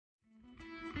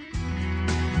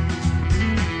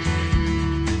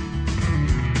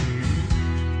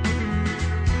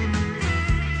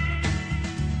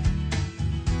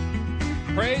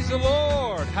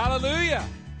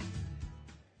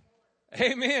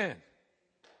Amen.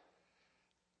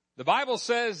 The Bible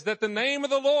says that the name of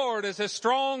the Lord is a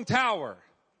strong tower,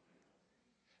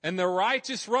 and the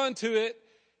righteous run to it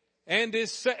and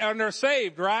are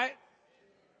saved, right?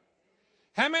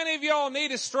 How many of y'all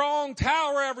need a strong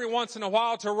tower every once in a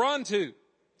while to run to?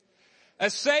 A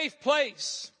safe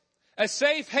place, a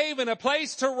safe haven, a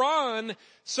place to run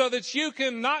so that you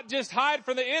can not just hide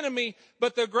from the enemy,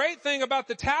 but the great thing about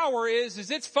the tower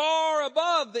is it's far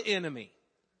above the enemy.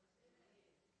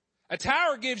 A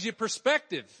tower gives you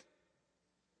perspective.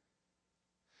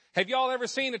 Have y'all ever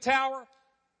seen a tower?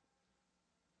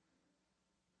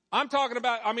 I'm talking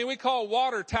about, we call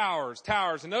water towers,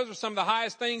 and those are some of the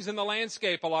highest things in the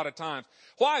landscape a lot of times.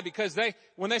 Why? Because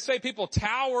when they say people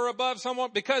tower above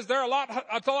someone, because they're a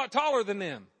lot taller than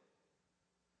them.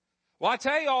 Well, I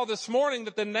tell you all this morning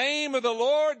that the name of the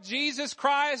Lord Jesus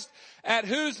Christ, at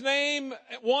whose name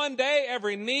one day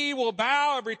every knee will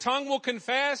bow, every tongue will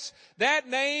confess, that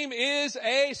name is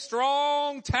a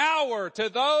strong tower to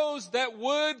those that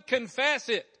would confess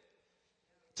it.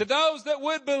 To those that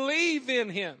would believe in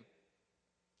him.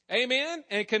 Amen?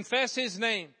 And confess his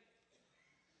name.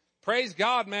 Praise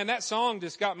God, man. That song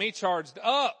just got me charged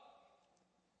up.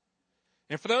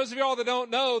 And for those of y'all that don't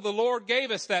know, the Lord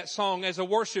gave us that song as a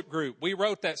worship group. We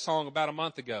wrote that song about a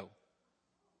month ago.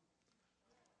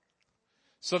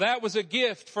 So that was a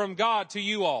gift from God to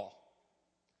you all.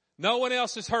 No one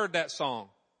else has heard that song.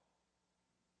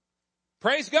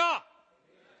 Praise God.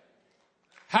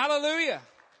 Hallelujah.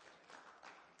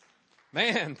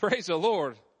 Man, praise the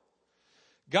Lord.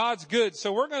 God's good.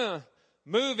 So we're going to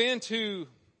move into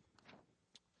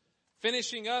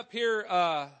finishing up here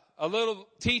a little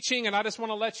teaching, and I just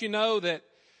want to let you know that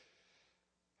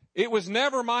it was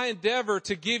never my endeavor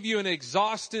to give you an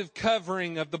exhaustive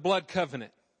covering of the blood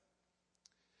covenant.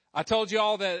 I told you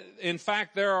all that, in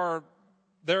fact, there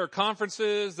are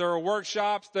conferences, there are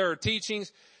workshops, there are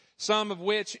teachings, some of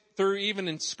which through even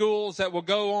in schools that will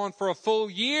go on for a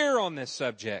full year on this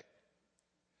subject.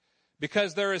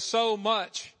 Because there is so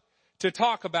much to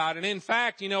talk about. And in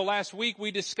fact, last week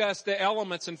we discussed the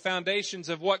elements and foundations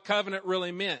of what covenant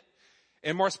really meant.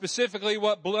 And more specifically,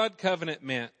 what blood covenant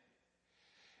meant.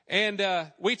 And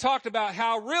we talked about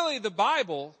how really the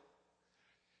Bible,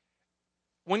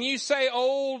 when you say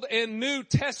Old and New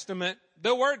Testament,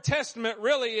 the word testament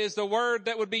really is the word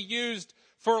that would be used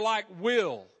for like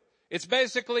will. It's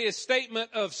basically a statement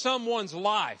of someone's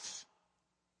life.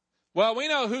 Well, we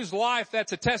know whose life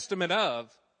that's a testament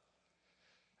of.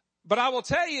 But I will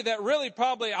tell you that really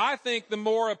probably I think the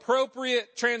more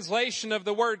appropriate translation of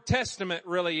the word testament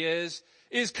really is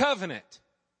covenant.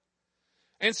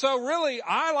 And so really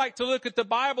I like to look at the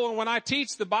Bible, and when I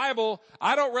teach the Bible,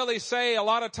 I don't really say a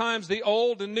lot of times the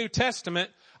Old and New Testament.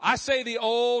 I say the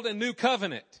Old and New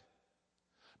Covenant.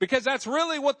 Because that's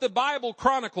really what the Bible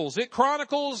chronicles. It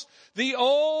chronicles the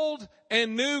Old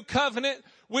and New Covenant,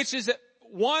 which is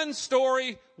one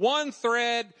story, one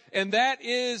thread, and that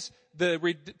is the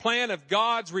plan of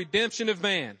God's redemption of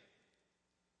man.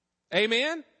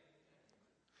 Amen?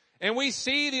 And we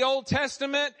see the Old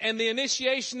Testament and the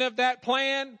initiation of that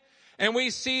plan, and we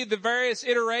see the various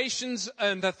iterations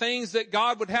and the things that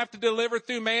God would have to deliver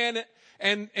through man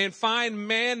and find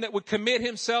man that would commit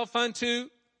himself unto.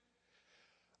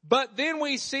 But then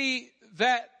we see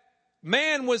that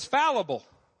man was fallible.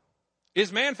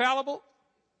 Is man fallible?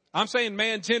 I'm saying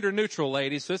man gender neutral,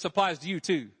 ladies, so this applies to you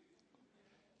too.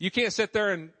 You can't sit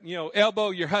there and, elbow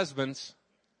your husbands.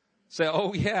 Say,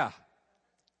 oh yeah.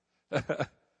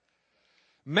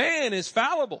 Man is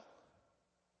fallible.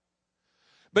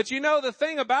 But the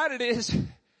thing about it is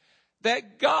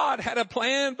that God had a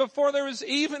plan before there was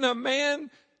even a man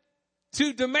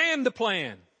to demand the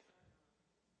plan.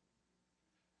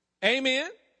 Amen?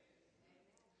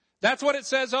 That's what it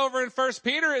says over in 1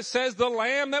 Peter. It says the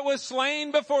lamb that was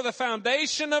slain before the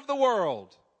foundation of the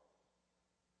world.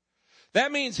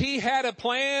 That means he had a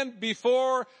plan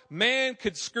before man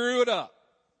could screw it up.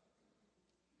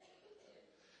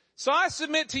 So I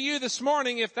submit to you this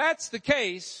morning, if that's the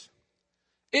case,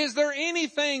 is there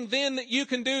anything then that you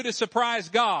can do to surprise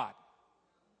God?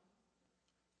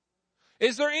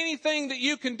 Is there anything that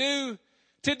you can do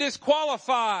to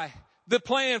disqualify the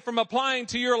plan from applying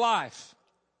to your life?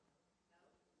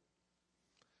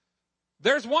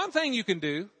 There's one thing you can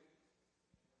do.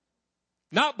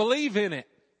 Not believe in it.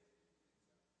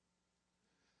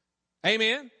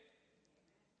 Amen?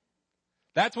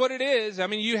 That's what it is.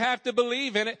 You have to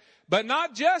believe in it, but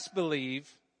not just believe.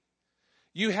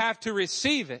 You have to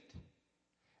receive it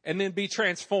and then be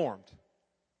transformed.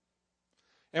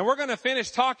 And we're going to finish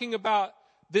talking about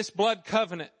this blood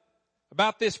covenant,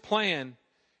 about this plan.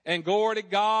 And glory to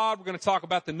God, we're going to talk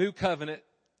about the new covenant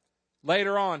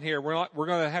later on here. We're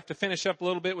going to have to finish up a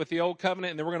little bit with the old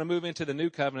covenant, and then we're going to move into the new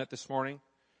covenant this morning.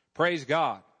 Praise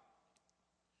God.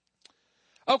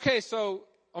 Okay, so,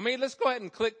 let's go ahead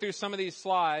and click through some of these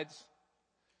slides.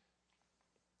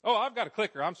 Oh, I've got a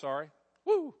clicker. I'm sorry.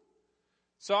 Woo.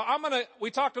 So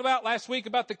we talked about last week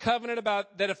about the covenant,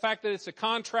 about that the fact that it's a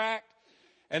contract,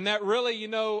 and that really,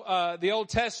 the Old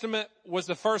Testament was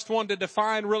the first one to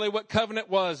define really what covenant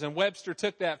was, and Webster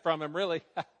took that from him, really.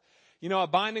 A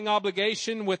binding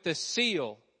obligation with the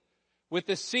seal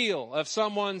of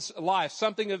someone's life,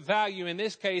 something of value. In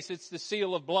this case, it's the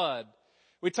seal of blood.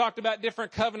 We talked about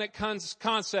different covenant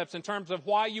concepts in terms of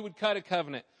why you would cut a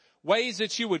covenant, ways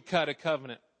that you would cut a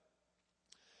covenant.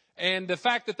 And the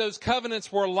fact that those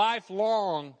covenants were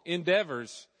lifelong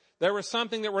endeavors. There was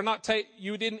something that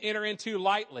you didn't enter into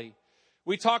lightly.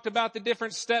 We talked about the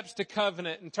different steps to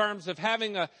covenant in terms of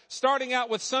starting out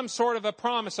with some sort of a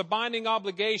promise, a binding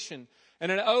obligation,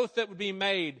 and an oath that would be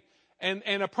made, and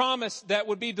a promise that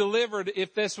would be delivered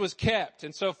if this was kept,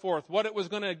 and so forth, what it was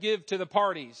going to give to the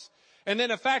parties. And then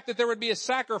the fact that there would be a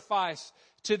sacrifice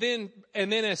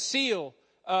and then a seal,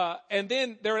 and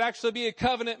then there would actually be a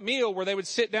covenant meal where they would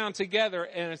sit down together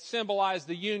and symbolize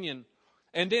the union.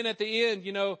 And then at the end,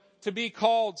 to be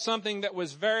called something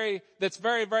that's very,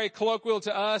 very colloquial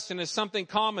to us and is something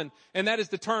common, and that is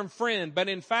the term friend. But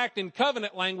in fact, in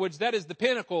covenant language, that is the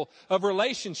pinnacle of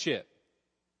relationship.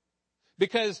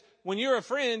 Because when you're a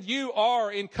friend, you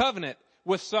are in covenant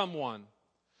with someone.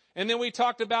 And then we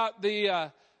talked about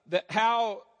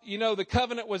how the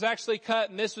covenant was actually cut,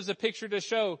 and this was a picture to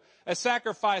show a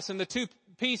sacrifice, and the two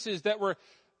pieces that were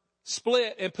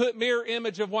split and put mirror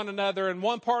image of one another, and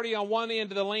one party on one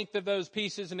end of the length of those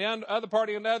pieces and the other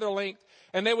party on the other length,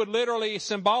 and they would literally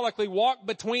symbolically walk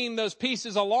between those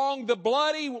pieces along the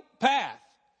bloody path.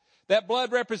 That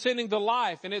blood representing the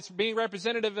life, and it's being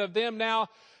representative of them now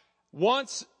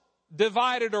once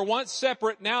divided or once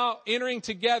separate, now entering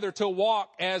together to walk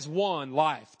as one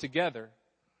life together.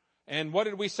 And what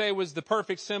did we say was the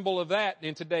perfect symbol of that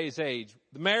in today's age?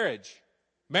 The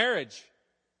marriage.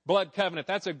 Blood covenant.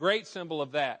 That's a great symbol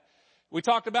of that. We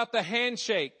talked about the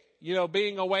handshake,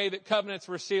 being a way that covenants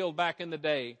were sealed back in the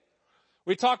day.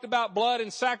 We talked about blood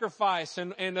and sacrifice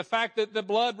and the fact that the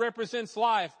blood represents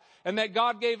life and that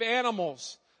God gave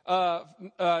animals,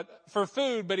 for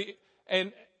food, but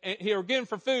he were given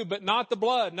for food, but not the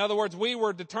blood. In other words, we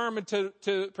were determined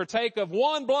to partake of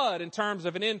one blood in terms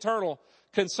of an internal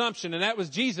consumption, and that was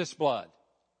Jesus' blood.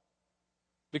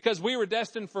 Because we were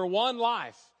destined for one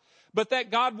life. But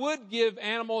that God would give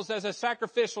animals as a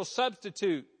sacrificial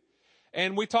substitute.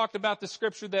 And we talked about the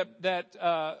scripture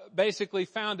that basically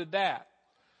founded that.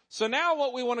 So now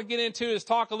what we want to get into is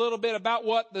talk a little bit about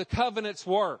what the covenants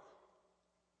were.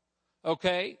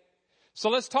 Okay? So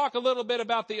let's talk a little bit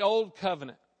about the old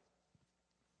covenant.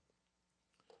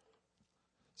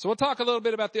 So we'll talk a little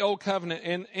bit about the old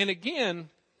covenant. And again,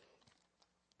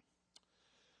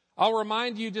 I'll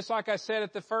remind you, just like I said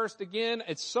at the first, again,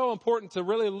 it's so important to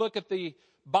really look at the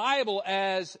Bible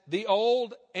as the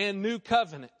Old and New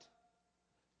Covenant.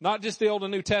 Not just the Old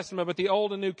and New Testament, but the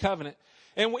Old and New Covenant.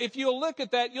 And if you'll look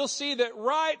at that, you'll see that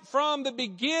right from the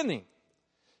beginning,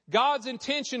 God's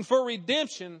intention for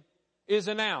redemption is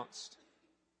announced.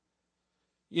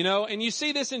 And you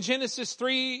see this in Genesis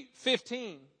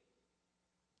 3:15.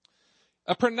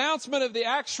 A pronouncement of the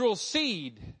actual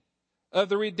seed of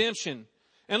the redemption.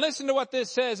 And listen to what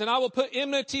this says. And I will put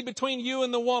enmity between you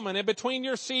and the woman, and between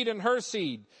your seed and her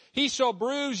seed. He shall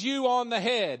bruise you on the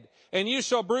head, and you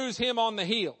shall bruise him on the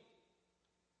heel.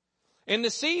 And the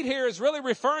seed here is really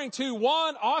referring to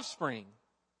one offspring.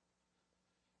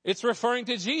 It's referring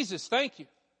to Jesus. Thank you.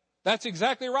 That's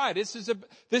exactly right. This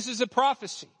is a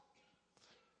prophecy.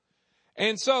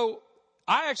 And so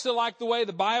I actually like the way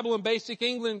the Bible in Basic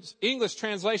English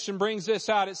translation brings this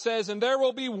out. It says, and there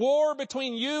will be war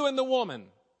between you and the woman,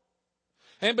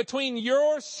 and between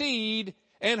your seed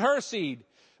and her seed.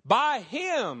 By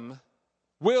him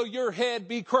will your head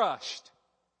be crushed.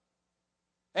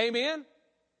 Amen?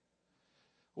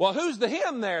 Well, who's the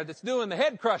him there that's doing the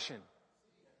head crushing?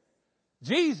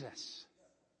 Jesus.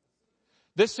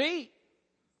 The seed.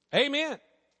 Amen.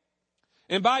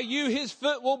 And by you his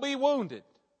foot will be wounded.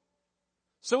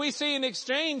 So we see an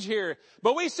exchange here,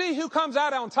 but we see who comes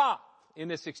out on top in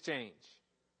this exchange.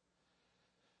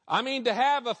 To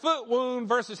have a foot wound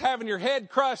versus having your head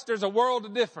crushed, there's a world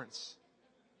of difference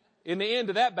in the end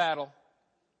of that battle.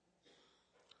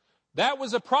 That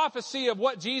was a prophecy of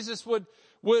what Jesus would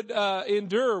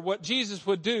endure, what Jesus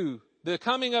would do, the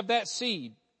coming of that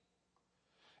seed.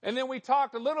 And then we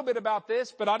talked a little bit about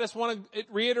this, but I just want to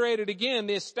reiterate it again,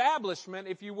 the establishment,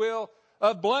 if you will,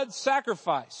 of blood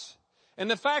sacrifice. And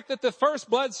the fact that the first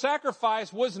blood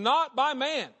sacrifice was not by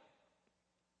man.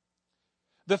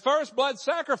 The first blood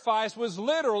sacrifice was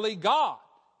literally God,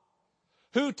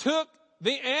 who took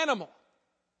the animal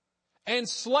and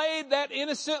slayed that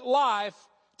innocent life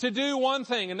to do one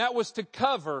thing, and that was to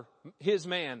cover his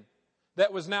man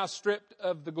that was now stripped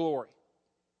of the glory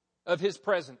of his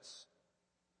presence.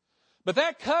 But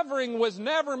that covering was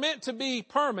never meant to be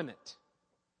permanent.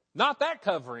 Not that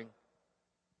covering.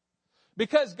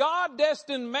 Because God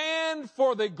destined man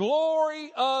for the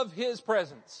glory of his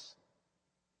presence.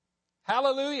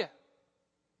 Hallelujah.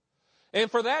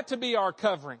 And for that to be our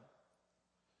covering.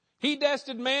 He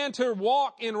destined man to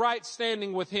walk in right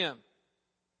standing with him,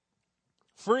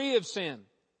 free of sin.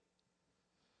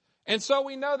 And so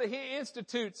we know that he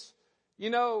institutes,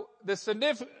 the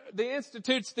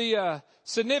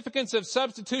significance of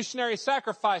substitutionary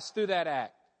sacrifice through that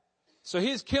act. So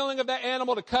his killing of that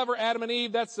animal to cover Adam and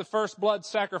Eve, that's the first blood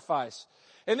sacrifice.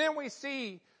 And then we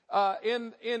see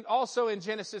also in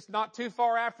Genesis, not too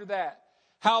far after that,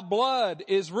 how blood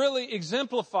is really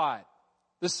exemplified,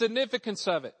 the significance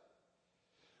of it.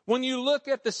 When you look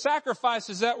at the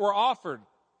sacrifices that were offered,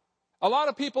 a lot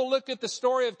of people look at the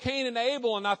story of Cain and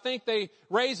Abel, and I think they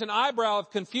raise an eyebrow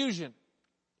of confusion.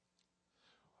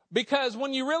 Because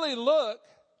when you really look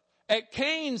at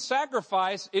Cain's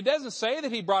sacrifice, it doesn't say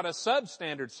that he brought a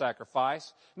substandard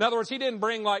sacrifice. In other words, he didn't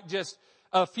bring like just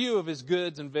a few of his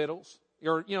goods and victuals,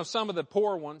 or, some of the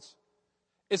poor ones.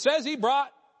 It says he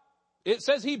brought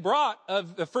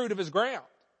of the fruit of his ground.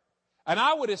 And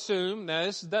I would assume, now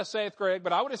this is thus saith Greg,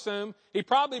 but I would assume he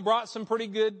probably brought some pretty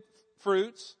good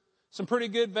fruits, some pretty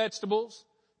good vegetables,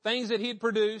 things that he'd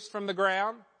produced from the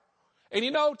ground. And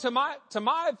to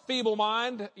my feeble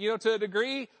mind, to a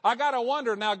degree, I gotta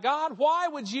wonder, now God, why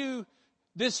would you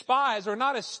despise or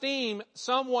not esteem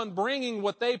someone bringing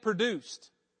what they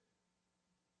produced?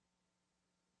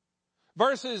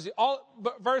 Versus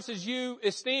you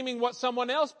esteeming what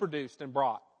someone else produced and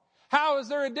brought. How is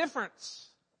there a difference?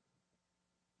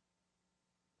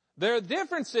 Their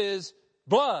difference is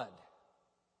blood.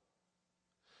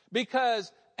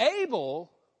 Because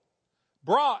Abel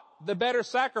brought the better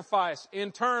sacrifice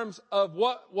in terms of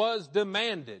what was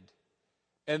demanded.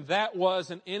 And that was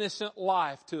an innocent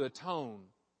life to atone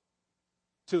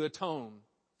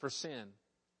for sin.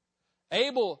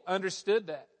 Abel understood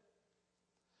that.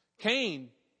 Cain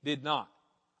did not,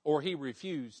 or he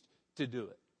refused to do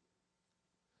it.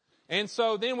 And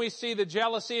so then we see the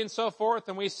jealousy and so forth,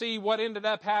 and we see what ended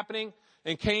up happening,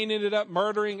 and Cain ended up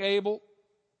murdering Abel.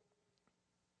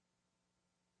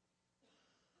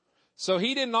 So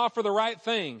he didn't offer the right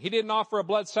thing. He didn't offer a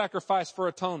blood sacrifice for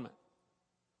atonement.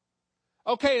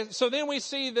 Okay, so then we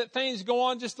see that things go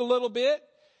on just a little bit,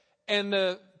 and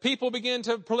the people begin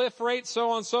to proliferate, so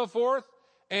on and so forth.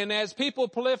 And as people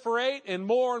proliferate and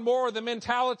more the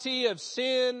mentality of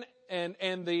sin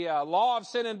and the law of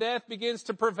sin and death begins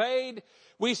to pervade,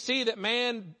 we see that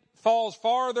man falls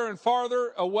farther and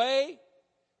farther away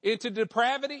into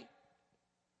depravity.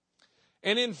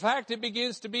 And in fact, it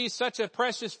begins to be such a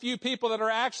precious few people that are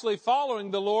actually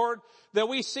following the Lord that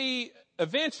we see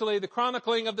eventually the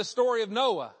chronicling of the story of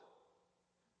Noah.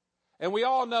 And we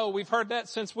all know, we've heard that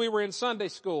since we were in Sunday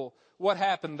school, what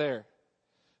happened there.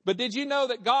 But did you know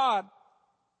that God,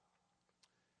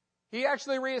 He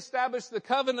actually reestablished the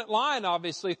covenant line,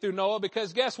 obviously, through Noah,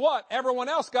 because guess what? Everyone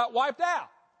else got wiped out.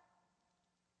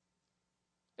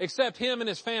 Except him and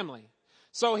his family.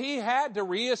 So he had to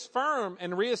reaffirm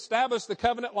and reestablish the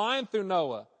covenant line through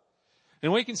Noah.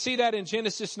 And we can see that in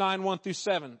Genesis 9, 1 through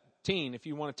 17, if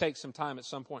you want to take some time at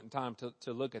some point in time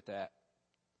to look at that.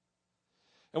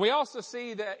 And we also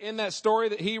see that in that story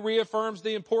that he reaffirms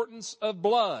the importance of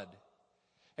blood.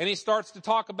 And he starts to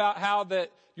talk about how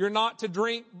that you're not to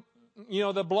drink,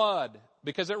 the blood,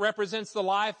 because it represents the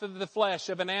life of the flesh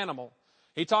of an animal.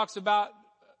 He talks about,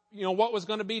 what was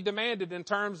going to be demanded in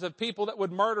terms of people that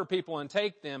would murder people and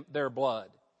take their blood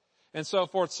and so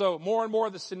forth. So more and more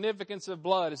the significance of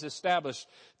blood is established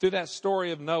through that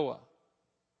story of Noah.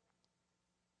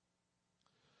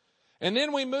 And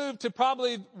then we move to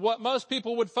probably what most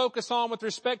people would focus on with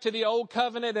respect to the old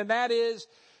covenant, and that is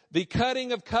the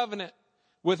cutting of covenant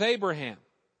with Abraham.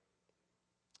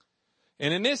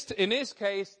 And in this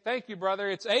case, thank you, brother,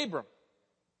 it's Abram.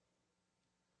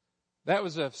 That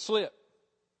was a slip.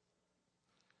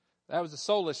 That was a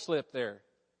soulish slip there.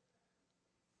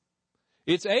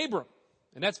 It's Abram.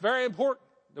 And that's very important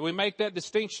that we make that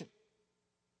distinction.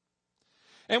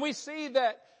 And we see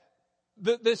that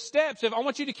the steps, I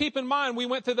want you to keep in mind, we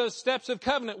went through those steps of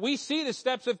covenant. We see the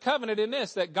steps of covenant in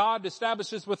this, that God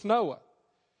establishes with Noah.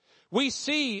 We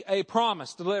see a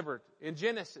promise delivered in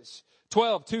Genesis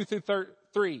 12, 2 through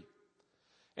 3.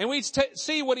 And we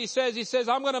see what he says. He says,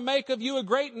 I'm going to make of you a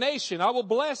great nation. I will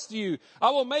bless you. I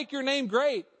will make your name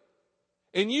great.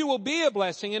 And you will be a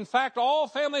blessing. In fact, all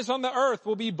families on the earth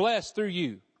will be blessed through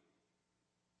you.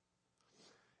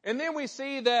 And then we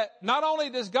see that not only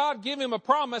does God give him a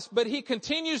promise, but he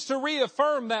continues to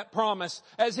reaffirm that promise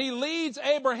as he leads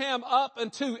Abraham up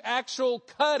into actual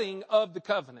cutting of the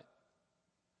covenant.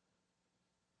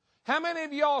 How many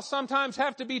of y'all sometimes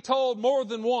have to be told more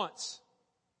than once?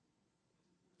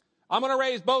 I'm going to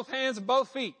raise both hands and both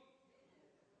feet.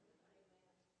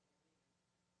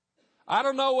 I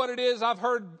don't know what it is. I've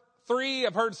heard 3,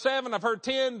 I've heard 7, I've heard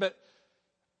 10, but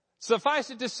suffice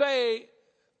it to say,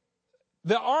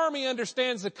 the Army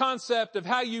understands the concept of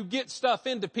how you get stuff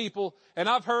into people, and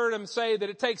I've heard them say that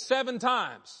it takes 7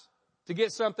 times to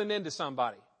get something into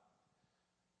somebody.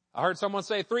 I heard someone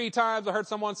say 3 times. I heard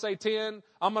someone say 10.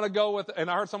 I'm going to go with,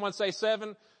 and I heard someone say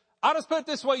 7. I'll just put it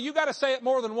this way. You got to say it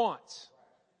more than once.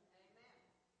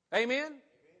 Amen?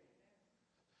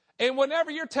 And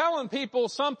whenever you're telling people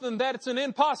something that it's an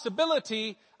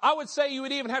impossibility, I would say you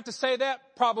would even have to say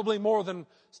that probably more than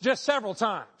just several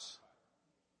times.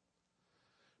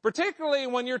 Particularly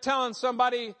when you're telling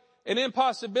somebody an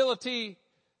impossibility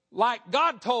like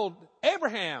God told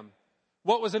Abraham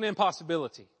what was an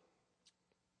impossibility.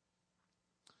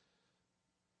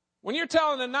 When you're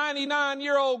telling a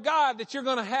 99-year-old God that you're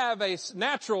going to have a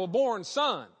natural born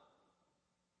son.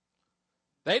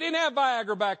 They didn't have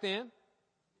Viagra back then.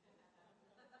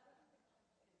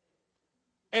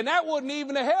 And that wouldn't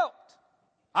even have helped.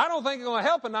 I don't think it's going to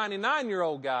help a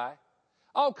 99-year-old guy.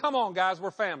 Oh, come on, guys,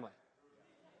 we're family.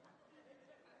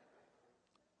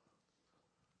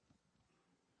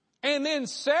 And then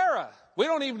Sarah, we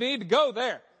don't even need to go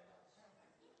there.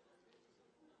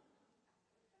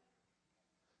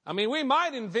 I mean, we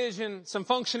might envision some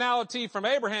functionality from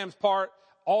Abraham's part,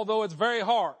 although it's very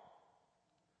hard.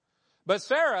 But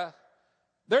Sarah,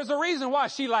 there's a reason why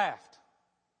she laughed.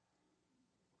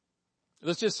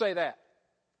 Let's just say that.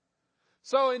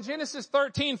 So in Genesis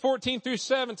 13, 14 through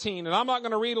 17, and I'm not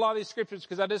going to read a lot of these scriptures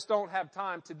because I just don't have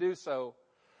time to do so.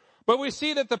 But we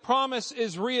see that the promise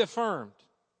is reaffirmed.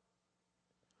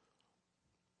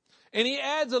 And he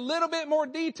adds a little bit more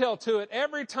detail to it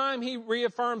every time he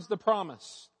reaffirms the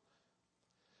promise.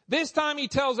 This time he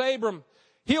tells Abram,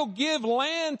 he'll give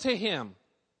land to him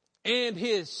and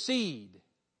his seed,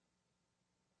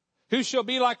 who shall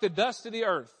be like the dust of the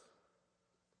earth.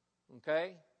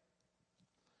 Okay?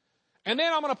 And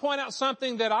then I'm going to point out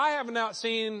something that I have not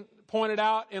seen pointed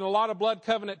out in a lot of blood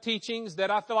covenant teachings that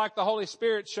I feel like the Holy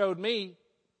Spirit showed me.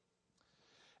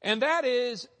 And that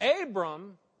is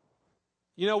Abram,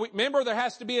 remember there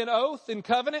has to be an oath in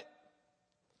covenant.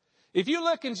 If you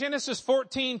look in Genesis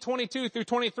 14, 22 through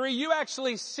 23, you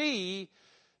actually see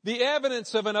the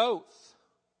evidence of an oath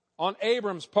on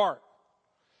Abram's part.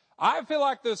 I feel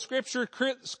like the scripture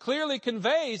clearly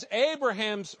conveys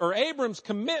Abram's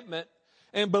commitment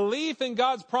and belief in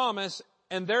God's promise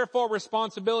and therefore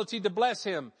responsibility to bless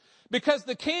him. Because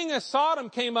the king of Sodom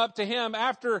came up to him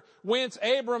after whence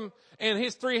Abram and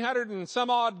his 300 and some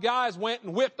odd guys went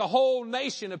and whipped a whole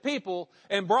nation of people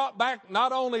and brought back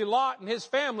not only Lot and his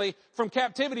family from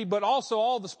captivity, but also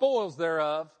all the spoils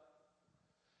thereof.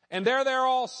 And there they're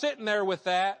all sitting there with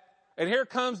that. And here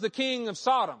comes the king of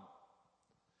Sodom.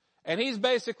 And he's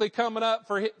basically coming up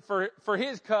for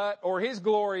his cut or his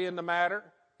glory in the matter.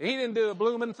 He didn't do a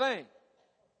blooming thing.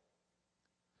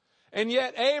 And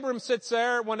yet Abram sits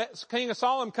there when King of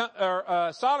Sodom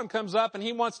comes up and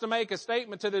he wants to make a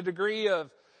statement to the degree of,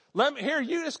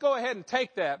 you just go ahead and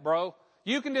take that, bro.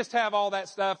 You can just have all that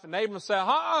stuff. And Abram said,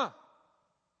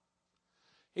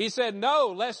 He said,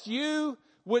 no, lest you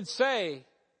would say,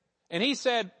 and he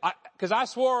said, because I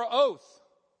swore an oath,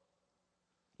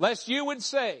 lest you would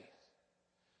say,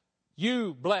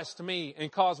 you blessed me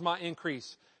and caused my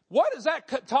increase. What is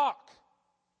that talk?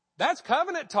 That's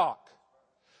covenant talk.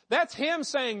 That's him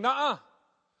saying, nuh-uh,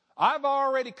 I've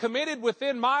already committed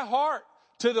within my heart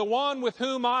to the one with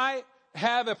whom I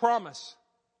have a promise.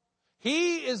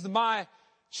 He is my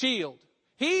shield.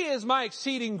 He is my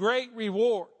exceeding great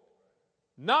reward.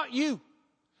 Not you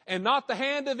and not the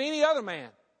hand of any other man.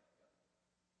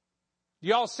 Do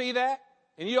y'all see that?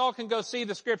 And you all can go see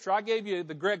the scripture. I gave you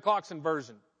the Greg Kloxin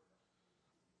version.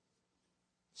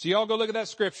 So y'all go look at that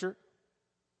scripture.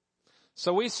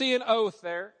 So we see an oath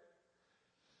there.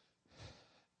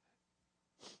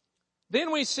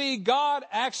 Then we see God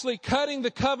actually cutting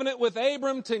the covenant with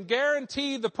Abram to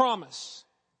guarantee the promise.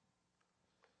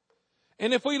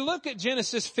 And if we look at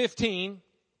Genesis 15,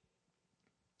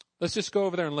 let's just go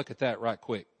over there and look at that right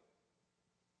quick.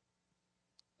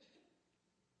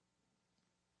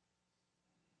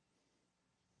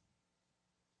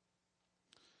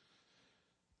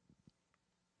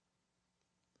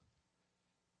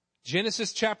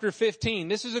 Genesis chapter 15.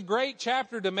 This is a great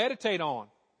chapter to meditate on.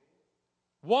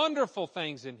 Wonderful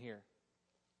things in here.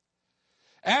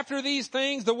 After these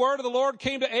things, the word of the Lord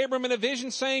came to Abram in a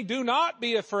vision, saying, "Do not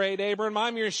be afraid, Abram.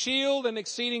 I'm your shield and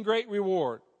exceeding great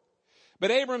reward." But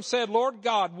Abram said, "Lord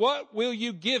God, what will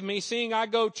you give me, seeing I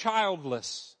go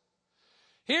childless?"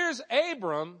 Here's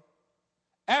Abram,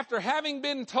 after having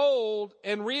been told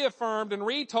and reaffirmed and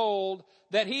retold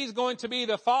that he's going to be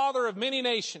the father of many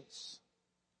nations,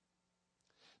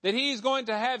 that he's going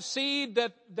to have seed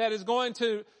that is going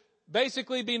to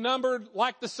basically be numbered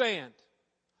like the sand,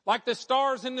 like the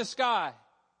stars in the sky.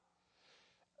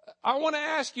 I want to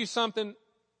ask you something.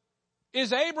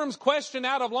 Is Abram's question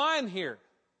out of line here?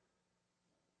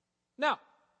 No.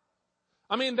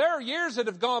 I mean, there are years that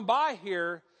have gone by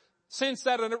here since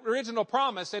that original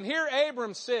promise. And here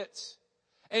Abram sits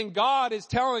and God is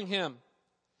telling him,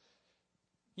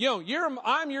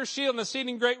 I'm your shield and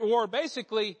exceeding great reward.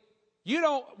 Basically, you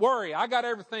don't worry. I got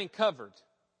everything covered.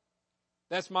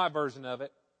 That's my version of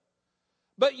it.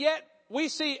 But yet we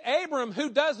see Abram, who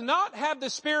does not have the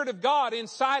Spirit of God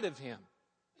inside of him.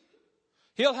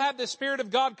 He'll have the Spirit of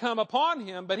God come upon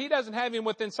him, but he doesn't have him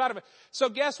within inside of him. So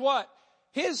guess what?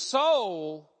 His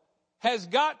soul has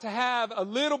got to have a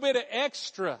little bit of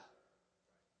extra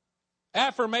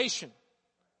affirmation.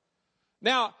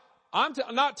 Now, I'm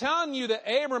not telling you that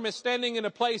Abram is standing in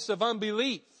a place of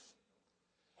unbelief.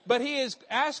 But he is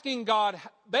asking God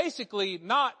basically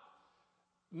not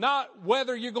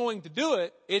whether you're going to do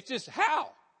it. It's just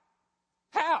how.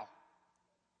 How?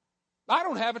 I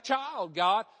don't have a child,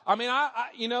 God. I mean,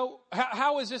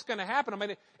 how is this going to happen? I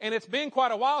mean, and it's been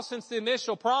quite a while since the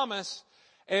initial promise.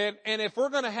 And if we're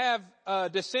going to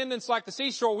have descendants like the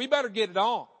seashore, we better get it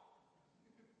on.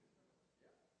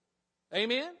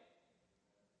 Amen?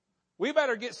 We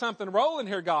better get something rolling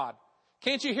here, God.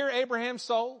 Can't you hear Abraham's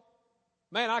soul?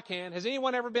 Man, I can. Has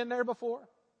anyone ever been there before?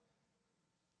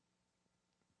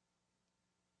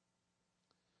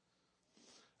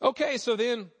 Okay, so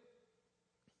then,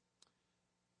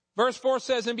 verse 4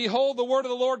 says, "And behold, the word of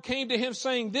the Lord came to him,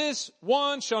 saying, This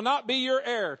one shall not be your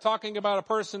heir." Talking about a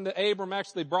person that Abram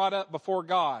actually brought up before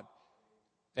God.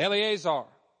 Eleazar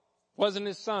wasn't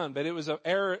his son, but it was an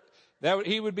heir that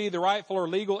he would be the rightful or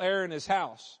legal heir in his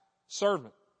house,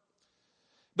 servant.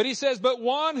 But he says, "But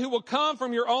one who will come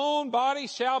from your own body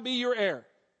shall be your heir."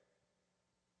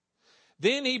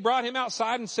 Then he brought him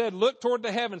outside and said, "Look toward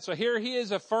the heavens." So here he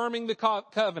is affirming the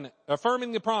covenant,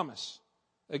 affirming the promise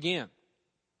again.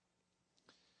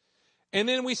 And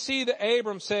then we see that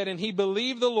Abram said, "And he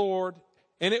believed the Lord,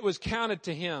 and it was counted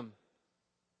to him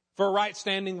for right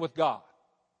standing with God,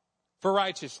 for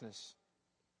righteousness."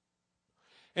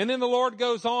 And then the Lord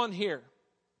goes on here,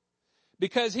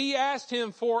 because he asked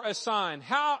him for a sign.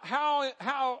 How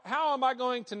am I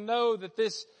going to know that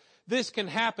this can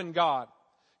happen, God?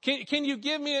 Can you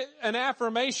give me an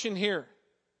affirmation here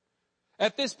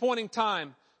at this point in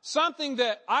time? Something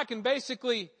that I can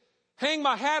basically hang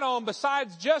my hat on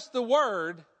besides just the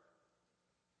word,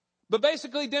 but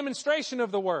basically demonstration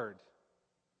of the word.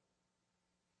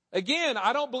 Again,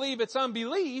 I don't believe it's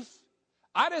unbelief.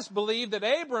 I just believe that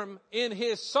Abram in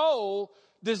his soul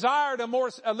desired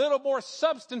a little more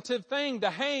substantive thing to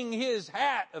hang his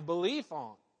hat of belief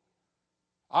on.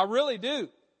 I really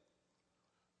do.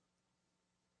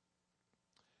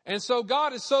 And so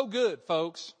God is so good,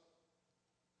 folks.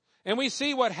 And we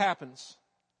see what happens.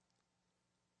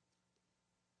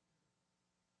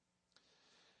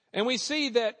 And we see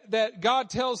that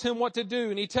God tells him what to do.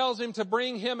 And he tells him to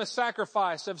bring him a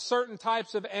sacrifice of certain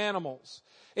types of animals.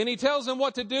 And he tells him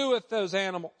what to do with those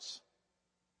animals.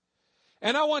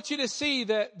 And I want you to see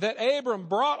that Abram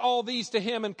brought all these to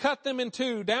him and cut them in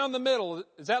two down the middle.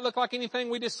 Does that look like anything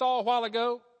we just saw a while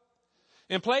ago?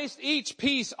 And placed each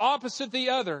piece opposite the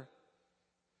other.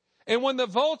 And when the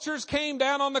vultures came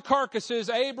down on the carcasses,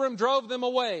 Abram drove them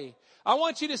away. I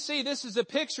want you to see this is a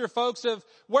picture, folks, of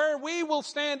where we will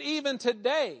stand even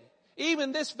today.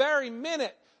 Even this very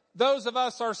minute, those of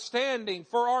us are standing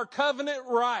for our covenant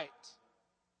right.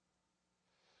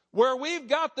 Where we've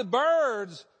got the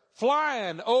birds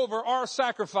flying over our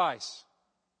sacrifice.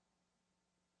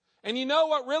 And you know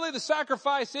what really the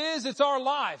sacrifice is? It's our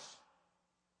life.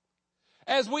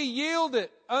 as we yield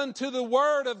it unto the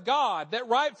Word of God that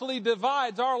rightfully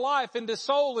divides our life into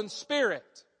soul and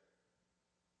spirit,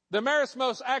 the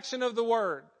merismos action of the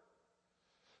Word.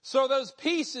 So those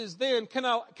pieces then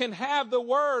can have the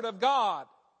Word of God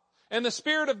and the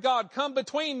Spirit of God come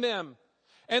between them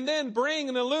and then bring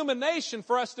an illumination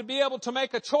for us to be able to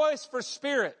make a choice for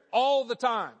spirit all the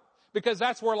time, because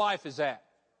that's where life is at.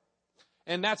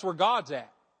 And that's where God's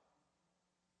at.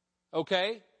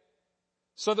 Okay?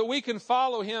 So that we can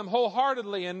follow Him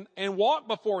wholeheartedly and walk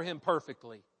before Him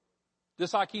perfectly.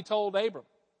 Just like He told Abram.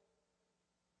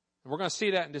 And we're going to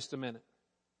see that in just a minute.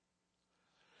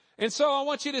 And so I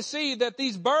want you to see that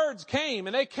these birds came,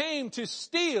 and they came to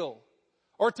steal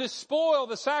or to spoil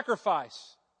the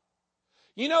sacrifice.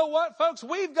 You know what, folks?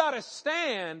 We've got to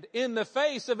stand in the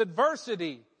face of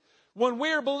adversity when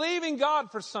we're believing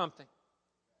God for something.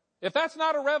 If that's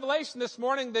not a revelation this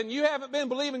morning, then you haven't been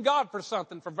believing God for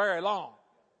something for very long.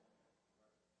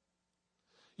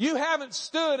 You haven't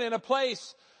stood in a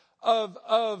place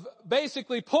of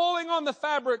basically pulling on the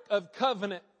fabric of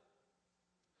covenant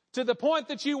to the point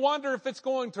that you wonder if it's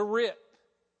going to rip.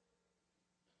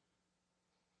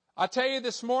 I tell you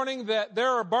this morning that there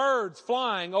are birds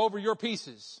flying over your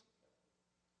pieces.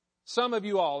 Some of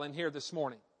you all in here this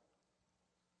morning.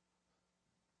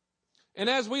 And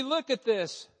as we look at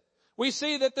this, we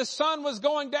see that the sun was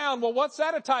going down. Well, what's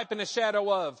that a type and a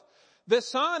shadow of? The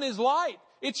sun is light.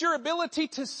 It's your ability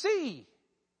to see.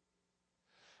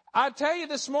 I tell you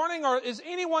this morning, or is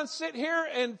anyone sit here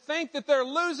and think that they're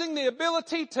losing the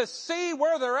ability to see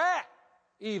where they're at?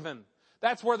 Even.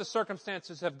 That's where the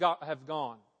circumstances have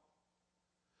gone.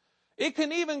 It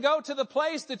can even go to the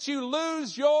place that you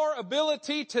lose your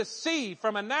ability to see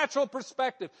from a natural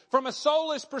perspective, from a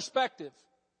soulless perspective.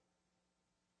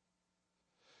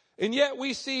 And yet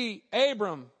we see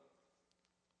Abram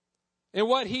and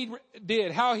what he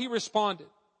did, how he responded.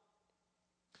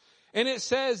 And it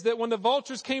says that when the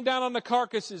vultures came down on the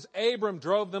carcasses, Abram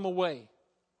drove them away.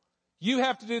 You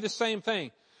have to do the same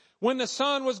thing. When the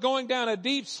sun was going down, a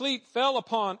deep sleep fell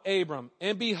upon Abram,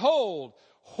 and behold,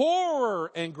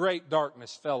 horror and great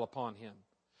darkness fell upon him.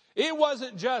 It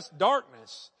wasn't just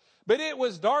darkness, but it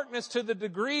was darkness to the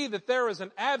degree that there was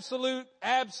an absolute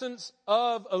absence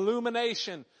of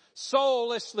illumination,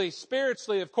 soullessly,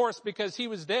 spiritually, of course, because he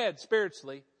was dead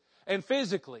spiritually and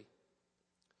physically.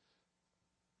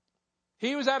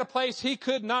 He was at a place he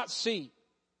could not see.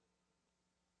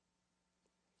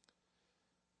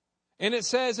 And it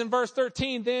says in verse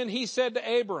 13, then he said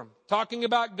to Abram, talking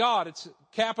about God, it's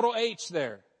capital H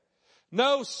there,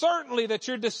 know certainly that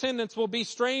your descendants will be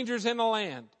strangers in the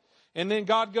land. And then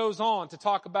God goes on to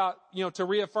talk about, to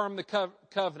reaffirm the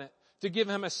covenant, to give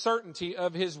him a certainty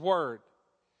of his word.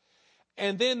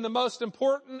 And then the most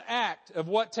important act of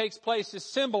what takes place is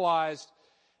symbolized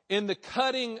in the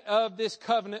cutting of this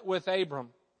covenant with Abram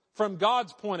from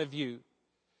God's point of view.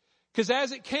 Because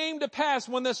as it came to pass,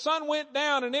 when the sun went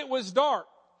down and it was dark,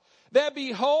 that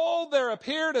behold, there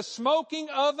appeared a smoking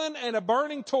oven and a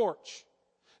burning torch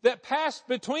that passed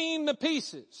between the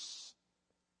pieces.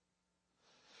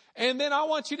 And then I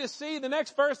want you to see the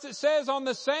next verse that says, on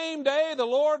the same day the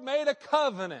Lord made a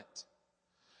covenant.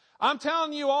 I'm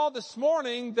telling you all this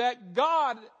morning that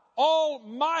God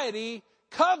Almighty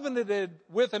covenanted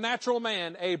with a natural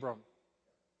man, Abram.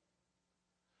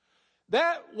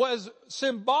 That was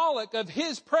symbolic of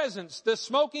his presence, the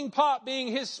smoking pot being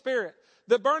his spirit,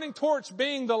 the burning torch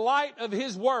being the light of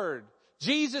his word,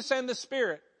 Jesus and the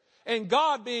Spirit, and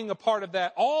God being a part of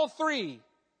that. All three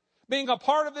being a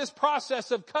part of this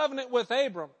process of covenant with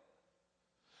Abram.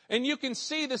 And you can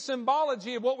see the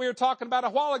symbology of what we were talking about a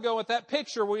while ago with that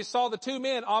picture where we saw the two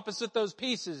men opposite those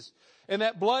pieces in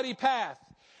that bloody path.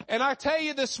 And I tell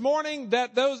you this morning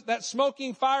that that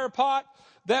smoking fire pot,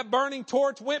 that burning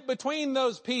torch went between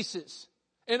those pieces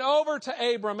and over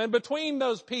to Abram and between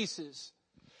those pieces.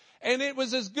 And it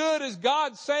was as good as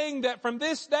God saying that from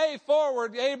this day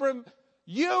forward, Abram,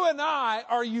 you and I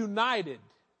are united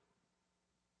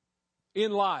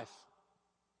in life.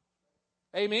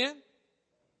 Amen?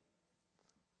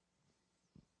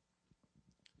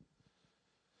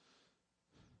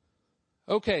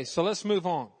 Okay, so let's move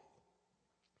on.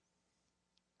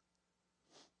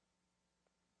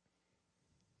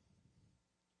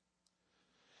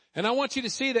 And I want you to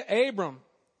see that Abram,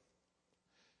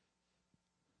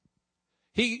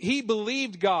 he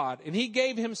believed God and he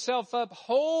gave himself up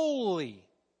wholly.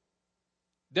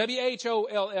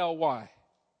 W-H-O-L-L-Y.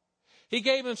 He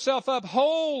gave himself up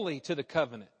wholly to the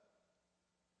covenant.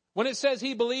 When it says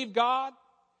he believed God,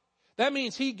 that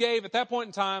means he gave at that point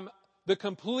in time the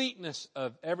completeness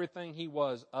of everything he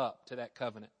was up to that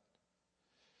covenant.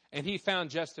 And he found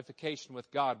justification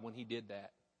with God when he did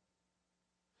that.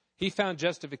 He found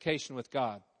justification with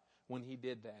God when he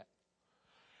did that.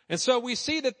 And so we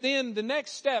see that then the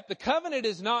next step, the covenant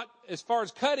is not, as far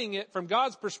as cutting it from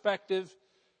God's perspective,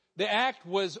 the act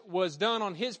was done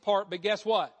on his part, but guess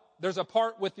what? There's a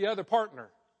part with the other partner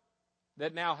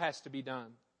that now has to be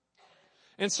done.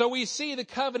 And so we see the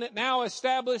covenant now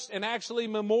established and actually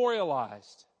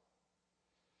memorialized.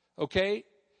 Okay?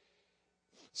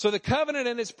 So the covenant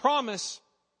and its promise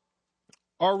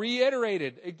are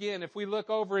reiterated. Again, if we look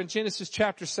over in Genesis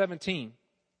chapter 17.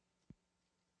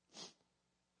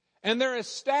 And they're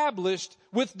established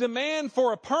with demand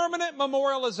for a permanent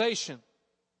memorialization.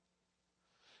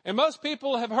 And most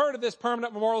people have heard of this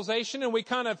permanent memorialization, and we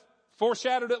kind of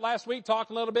foreshadowed it last week,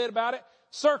 talking a little bit about it.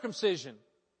 Circumcision.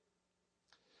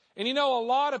 And you know, a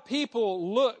lot of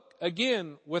people look,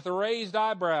 again, with a raised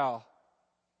eyebrow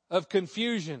of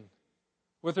confusion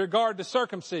with regard to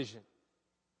circumcision.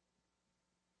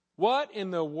 What in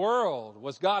the world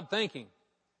was God thinking?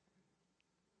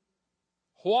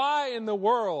 Why in the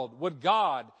world would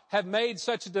God have made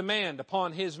such a demand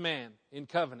upon his man in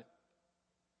covenant?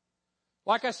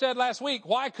 Like I said last week,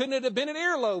 why couldn't it have been an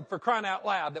earlobe, for crying out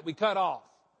loud, that we cut off?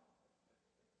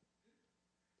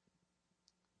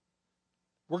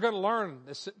 We're going to learn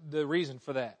the reason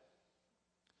for that.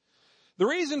 The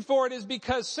reason for it is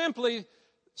because simply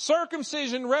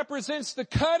circumcision represents the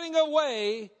cutting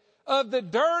away of the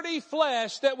dirty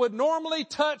flesh that would normally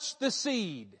touch the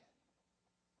seed.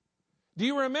 Do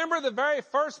you remember the very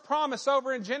first promise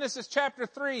over in Genesis chapter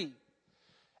 3?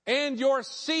 And your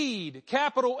seed,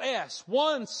 capital S,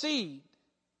 one seed.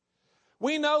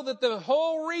 We know that the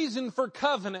whole reason for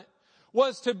covenant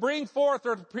was to bring forth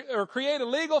or create a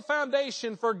legal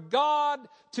foundation for God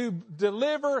to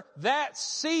deliver that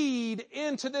seed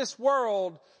into this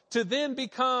world to then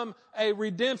become a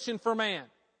redemption for man.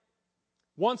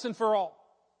 Once and for all.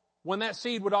 When that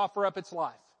seed would offer up its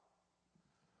life.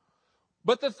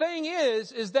 But the thing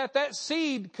is that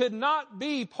seed could not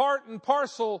be part and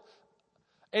parcel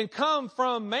and come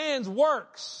from man's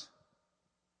works.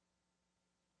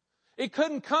 It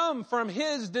couldn't come from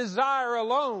his desire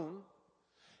alone.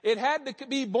 It had to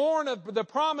be born of the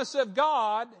promise of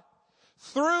God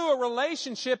through a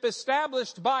relationship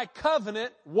established by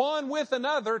covenant, one with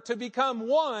another, to become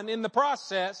one in the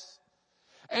process.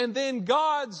 And then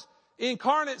God's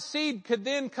incarnate seed could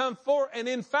then come forth, an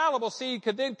infallible seed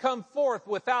could then come forth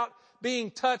without being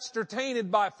touched or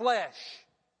tainted by flesh.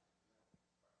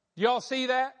 Do y'all see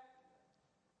that?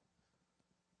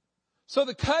 So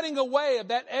the cutting away of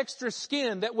that extra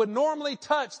skin that would normally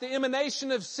touch the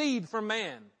emanation of seed from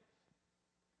man.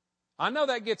 I know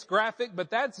that gets graphic, but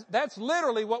that's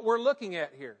literally what we're looking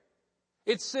at here.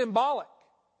 It's symbolic.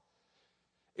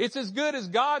 It's as good as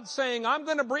God saying, I'm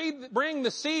going to bring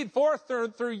the seed forth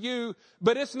through you,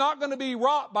 but it's not going to be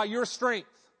wrought by your strength.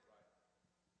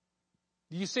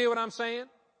 Do you see what I'm saying?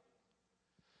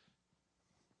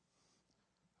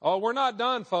 Oh, we're not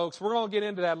done, folks. We're going to get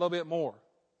into that a little bit more.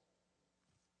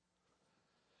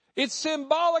 It's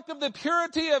symbolic of the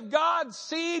purity of God's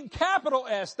seed, capital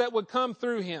S, that would come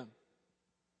through him,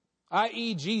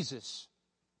 i.e. Jesus.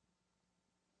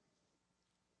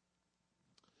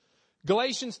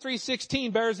 Galatians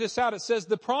 3:16 bears this out. It says,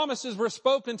 the promises were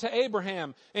spoken to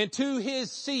Abraham and to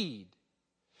his seed.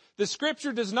 The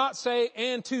scripture does not say,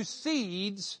 and to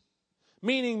seeds,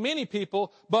 meaning many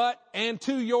people, but and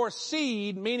to your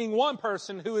seed, meaning one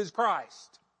person who is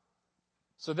Christ.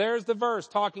 So there's the verse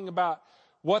talking about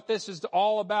what this is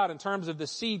all about in terms of the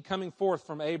seed coming forth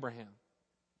from Abraham.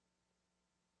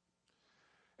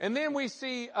 And then we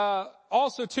see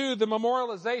also too the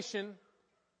memorialization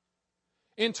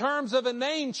in terms of a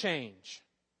name change.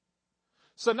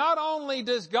 So not only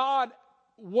does God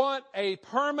want a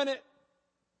permanent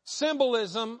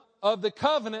symbolism of the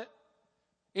covenant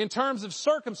in terms of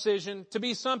circumcision to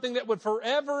be something that would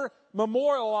forever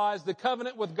memorialize the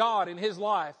covenant with God in his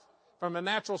life from a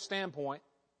natural standpoint,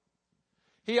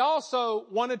 he also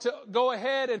wanted to go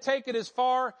ahead and take it as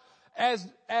far as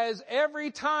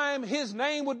every time his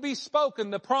name would be spoken,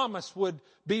 the promise would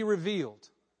be revealed.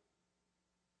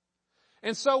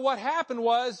 And so what happened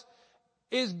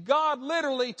is God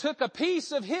literally took a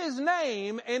piece of his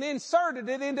name and inserted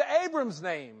it into Abram's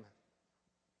name.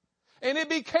 And it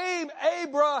became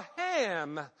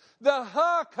Abraham. The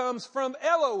Ha comes from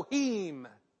Elohim.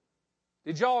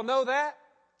 Did y'all know that?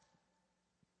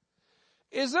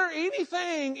 Is there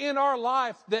anything in our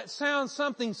life that sounds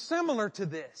something similar to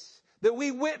this that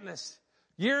we witness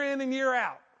year in and year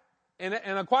out?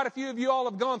 And quite a few of you all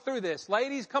have gone through this.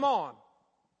 Ladies, come on.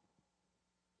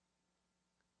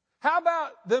 How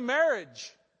about the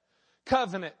marriage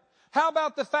covenant How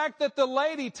about the fact that the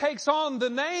lady takes on the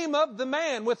name of the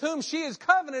man with whom she is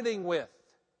covenanting with?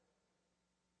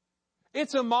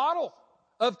 It's a model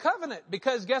of covenant,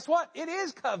 because guess what? It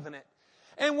is covenant.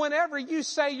 And whenever you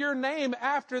say your name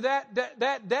after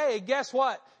that day, guess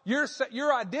what?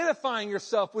 You're identifying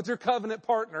yourself with your covenant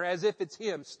partner as if it's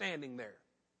him standing there.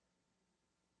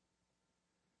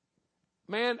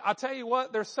 Man, I'll tell you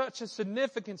what, there's such a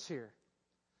significance here.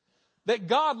 That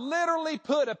God literally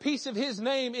put a piece of his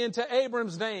name into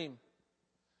Abram's name.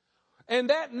 And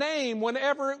that name,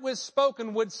 whenever it was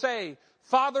spoken, would say,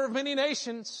 Father of many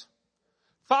nations,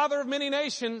 Father of many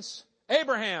nations,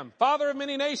 Abraham, Father of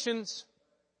many nations.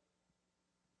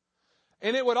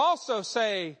 And it would also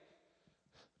say,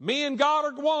 me and God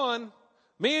are one.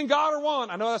 Me and God are one.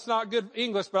 I know that's not good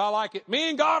English, but I like it. Me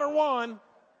and God are one.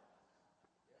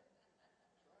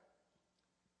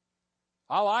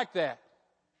 I like that.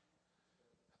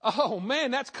 Oh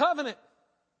man, that's covenant.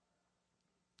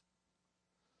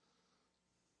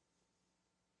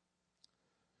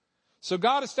 So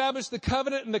God established the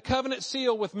covenant and the covenant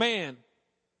seal with man,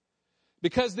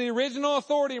 because the original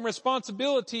authority and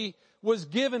responsibility was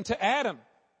given to Adam.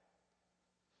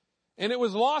 And it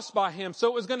was lost by him, so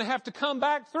it was going to have to come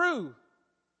back through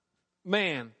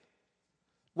man,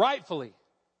 rightfully,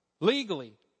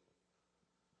 legally.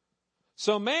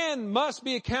 So man must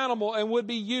be accountable and would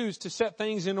be used to set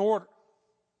things in order.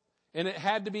 And it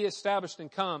had to be established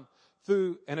and come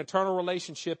through an eternal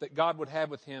relationship that God would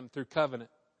have with him through covenant.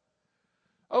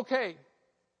 Okay.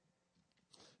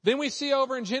 Then we see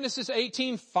over in Genesis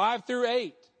 18, 5 through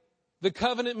 8, the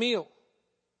covenant meal.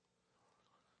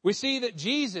 We see that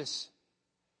Jesus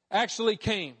actually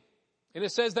came. And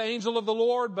it says the angel of the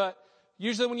Lord, but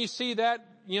usually when you see that,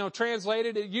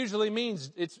 translated, it usually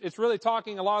means, it's really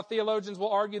talking, a lot of theologians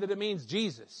will argue that it means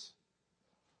Jesus.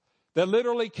 That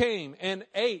literally came and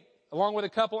ate, along with a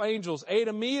couple angels, ate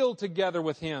a meal together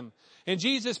with him. And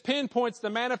Jesus pinpoints the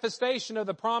manifestation of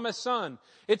the promised Son.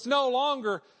 It's no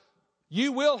longer,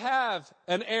 you will have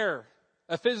an heir,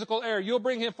 a physical heir. You'll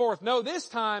bring him forth. No, this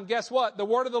time, guess what? The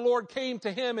word of the Lord came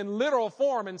to him in literal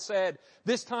form and said,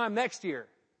 this time next year.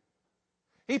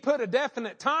 He put a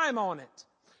definite time on it.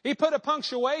 He put a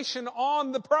punctuation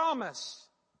on the promise.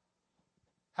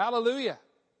 Hallelujah.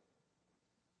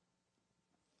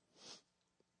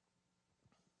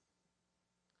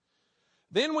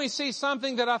 Then we see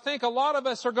something that I think a lot of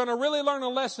us are going to really learn a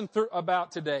lesson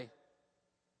about today.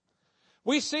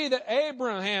 We see that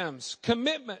Abraham's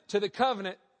commitment to the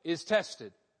covenant is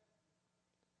tested.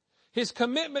 His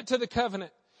commitment to the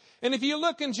covenant. And if you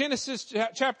look in Genesis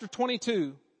chapter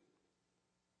 22,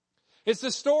 it's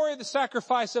the story of the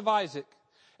sacrifice of Isaac.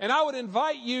 And I would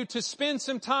invite you to spend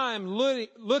some time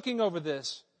looking over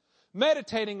this,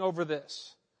 meditating over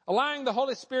this, allowing the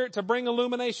Holy Spirit to bring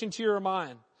illumination to your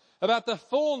mind about the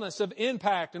fullness of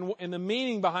impact and the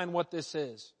meaning behind what this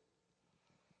is.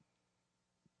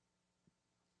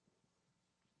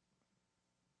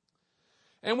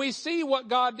 And we see what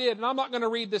God did, and I'm not going to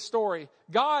read this story.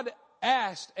 God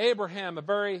asked Abraham a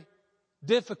very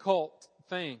difficult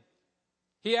thing.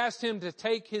 He asked him to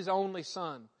take his only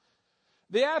son.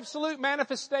 The absolute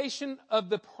manifestation of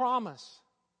the promise.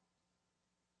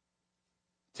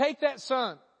 Take that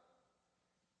son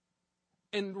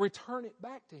and return it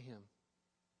back to him.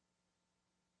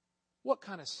 What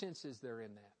kind of sense is there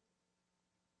in that?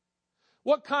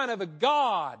 What kind of a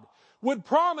God would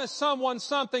promise someone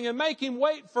something and make him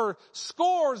wait for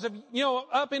scores of,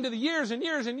 up into the years and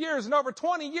years and years and over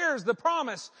 20 years, the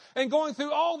promise, and going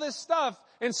through all this stuff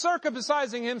and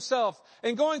circumcising himself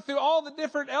and going through all the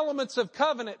different elements of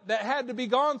covenant that had to be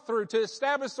gone through to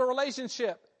establish the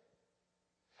relationship.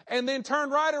 And then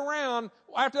turn right around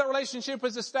after that relationship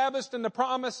was established and the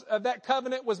promise of that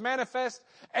covenant was manifest,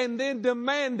 and then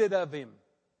demanded of him.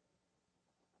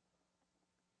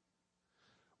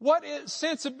 What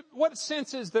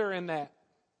sense is there in that?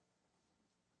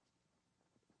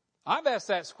 I've asked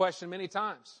that question many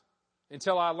times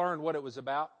until I learned what it was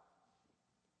about.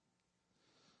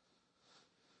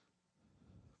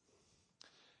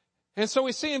 And so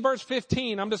we see in verse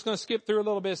 15, I'm just going to skip through a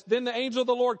little bit. Then the angel of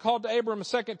the Lord called to Abram a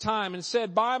second time and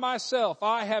said, by myself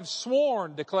I have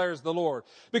sworn, declares the Lord,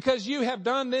 because you have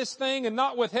done this thing and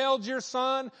not withheld your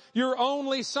son, your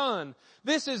only son.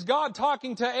 This is God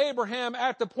talking to Abraham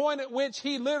at the point at which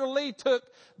he literally took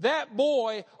that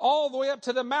boy all the way up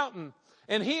to the mountain.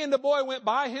 And he and the boy went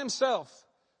by himself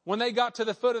when they got to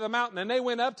the foot of the mountain. And they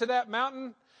went up to that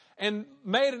mountain and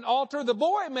made an altar. The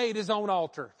boy made his own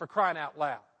altar, for crying out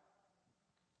loud.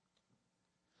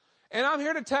 And I'm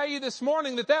here to tell you this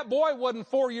morning that boy wasn't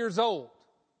 4 years old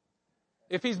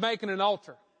if he's making an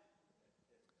altar.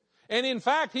 And in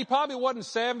fact, he probably wasn't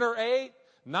 7 or 8,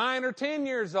 9 or 10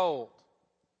 years old.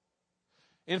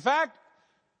 In fact,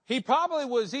 he probably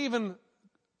was even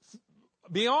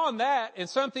beyond that, and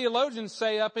some theologians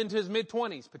say up into his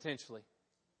mid-20s potentially.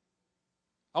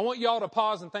 I want y'all to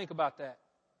pause and think about that.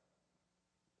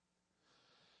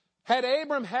 Had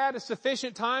Abram had a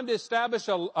sufficient time to establish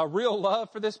a real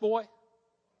love for this boy?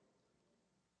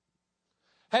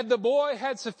 Had the boy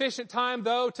had sufficient time,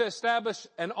 though, to establish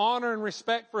an honor and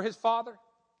respect for his father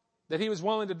that he was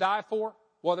willing to die for?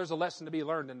 Well, there's a lesson to be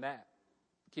learned in that,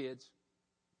 kids.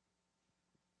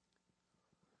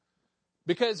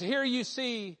 Because here you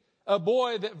see a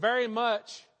boy that very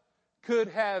much could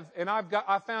have, and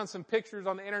I found some pictures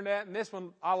on the internet, and this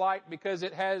one I like because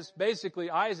it has basically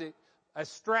Isaac, a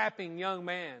strapping young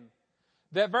man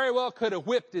that very well could have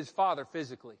whipped his father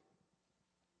physically.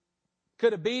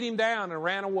 Could have beat him down and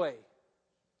ran away.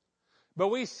 But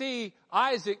we see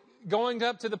Isaac going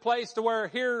up to the place to where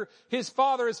here his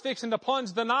father is fixing to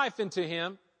plunge the knife into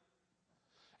him,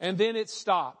 and then it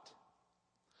stopped.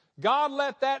 God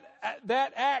let that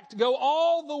act go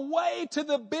all the way to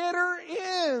the bitter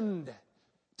end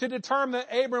to determine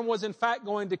that Abram was in fact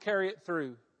going to carry it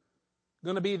through.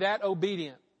 Going to be that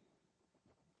obedient.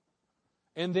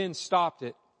 And then stopped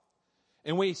it.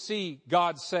 And we see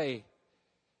God say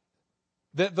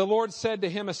that the Lord said to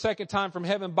him a second time from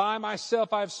heaven, by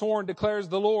myself I have sworn, declares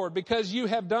the Lord, because you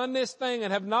have done this thing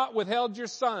and have not withheld your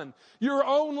son, your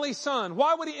only son.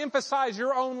 Why would he emphasize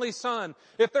your only son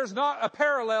if there's not a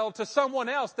parallel to someone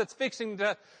else that's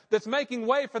that's making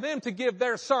way for them to give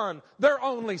their son, their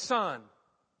only son?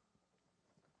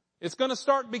 It's going to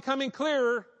start becoming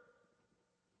clearer.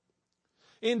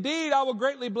 Indeed, I will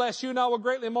greatly bless you, and I will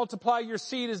greatly multiply your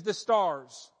seed as the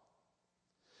stars.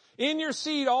 In your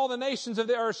seed all the nations of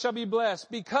the earth shall be blessed,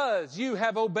 because you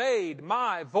have obeyed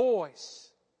my voice.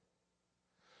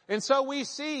 And so we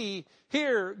see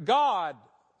here God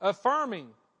affirming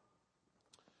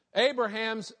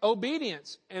Abraham's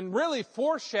obedience and really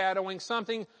foreshadowing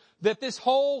something that this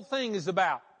whole thing is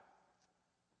about.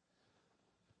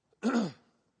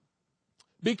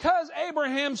 Because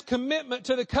Abraham's commitment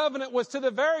to the covenant was to the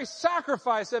very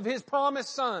sacrifice of his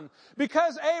promised son.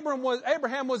 Because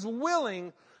Abraham was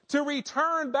willing to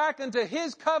return back into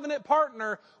his covenant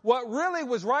partner what really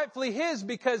was rightfully his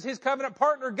because his covenant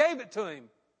partner gave it to him.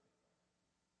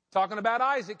 Talking about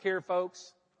Isaac here,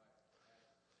 folks.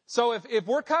 So if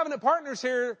we're covenant partners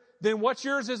here, then what's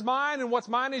yours is mine and what's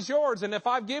mine is yours. And if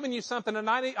I've given you something and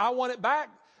I want it back,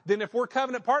 then if we're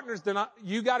covenant partners, then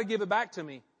you got to give it back to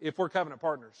me if we're covenant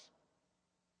partners.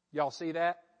 Y'all see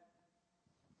that?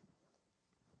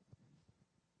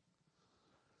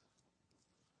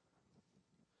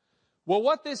 Well,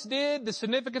 what this did, the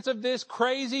significance of this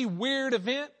crazy, weird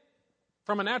event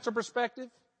from a natural perspective,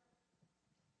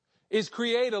 is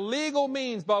create a legal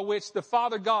means by which the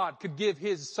Father God could give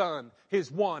his son,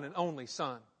 his one and only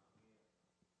son.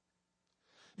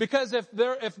 Because if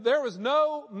there was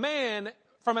no man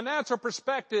from a natural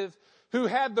perspective who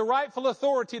had the rightful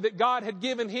authority that God had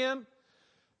given him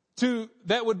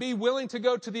that would be willing to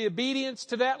go to the obedience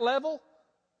to that level,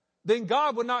 then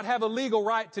God would not have a legal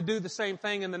right to do the same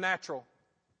thing in the natural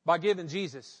by giving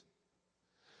Jesus.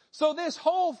 So this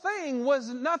whole thing was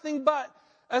nothing but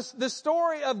the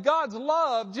story of God's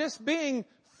love just being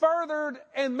furthered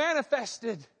and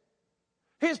manifested.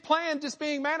 His plan just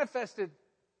being manifested.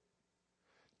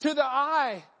 To the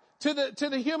eye, to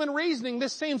the human reasoning,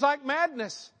 this seems like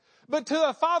madness. But to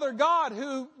a Father God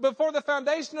who, before the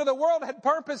foundation of the world, had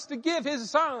purposed to give his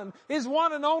son, his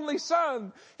one and only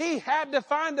son, he had to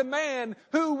find a man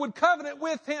who would covenant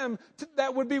with him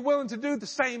that would be willing to do the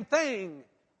same thing.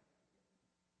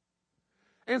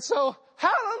 And so,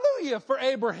 hallelujah for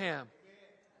Abraham.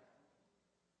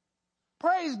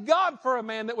 Praise God for a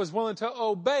man that was willing to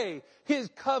obey his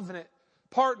covenant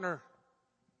partner.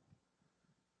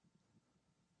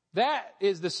 That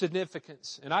is the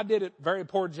significance. And I did a very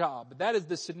poor job, but that is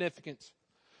the significance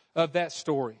of that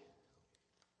story.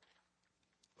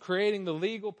 Creating the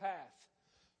legal path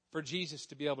for Jesus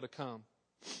to be able to come.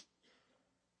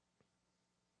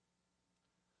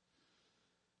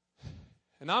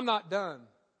 And I'm not done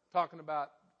talking about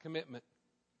commitment.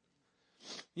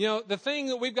 You know, the thing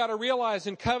that we've got to realize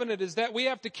in covenant is that we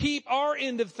have to keep our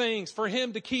end of things for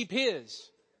him to keep his.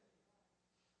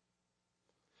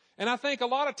 And I think a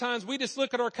lot of times we just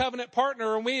look at our covenant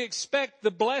partner and we expect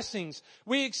the blessings.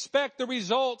 We expect the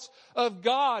results of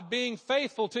God being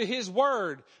faithful to his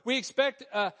word. We expect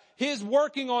his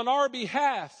working on our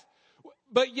behalf.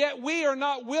 But yet we are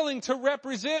not willing to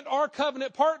represent our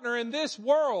covenant partner in this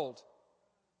world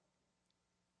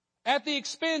at the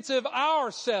expense of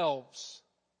ourselves.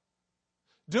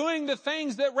 doing the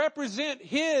things that represent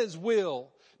His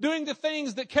will, doing the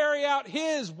things that carry out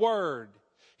His word,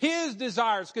 His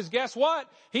desires. Because guess what?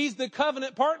 He's the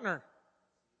covenant partner.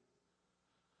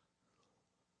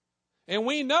 And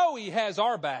we know He has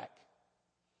our back.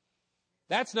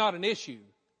 That's not an issue.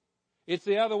 It's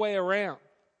the other way around.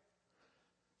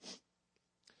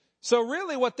 So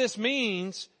really what this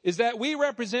means is that we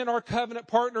represent our covenant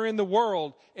partner in the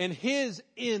world, and His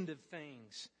end of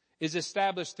things is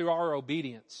established through our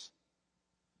obedience.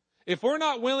 If we're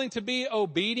not willing to be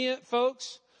obedient,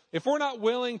 folks, if we're not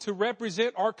willing to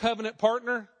represent our covenant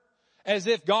partner as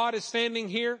if God is standing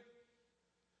here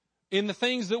in the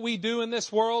things that we do in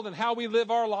this world and how we live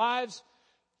our lives,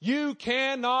 you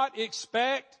cannot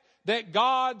expect that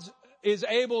God is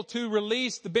able to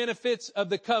release the benefits of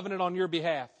the covenant on your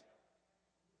behalf.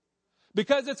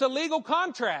 Because it's a legal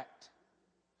contract.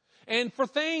 And for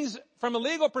things from a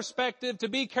legal perspective to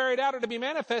be carried out or to be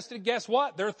manifested, guess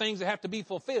what? There are things that have to be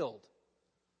fulfilled.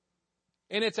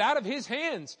 And it's out of His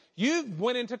hands. You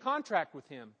went into contract with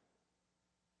Him.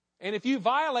 And if you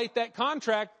violate that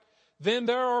contract, then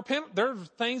there are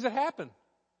things that happen.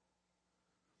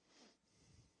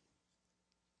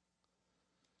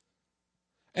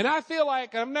 And I feel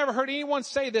like, I've never heard anyone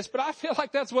say this, but I feel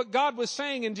like that's what God was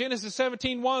saying in Genesis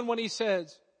 17:1 when He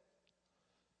says,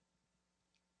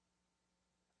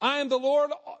 I am the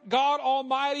Lord God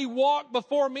Almighty, walk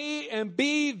before me and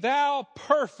be thou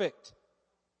perfect.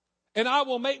 And I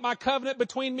will make my covenant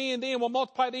between me and thee and will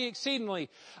multiply thee exceedingly.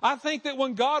 I think that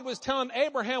when God was telling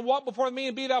Abraham, walk before me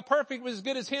and be thou perfect, it was as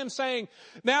good as Him saying,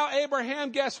 now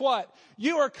Abraham, guess what?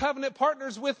 You are covenant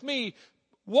partners with me.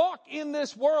 Walk in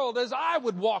this world as I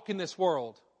would walk in this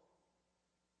world.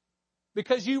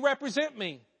 Because you represent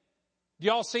me. Do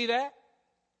y'all see that?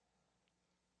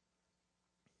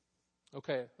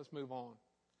 Okay, let's move on.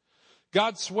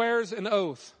 God swears an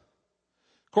oath.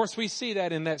 Of course, we see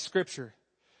that in that scripture.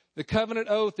 The covenant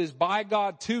oath is by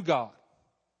God to God.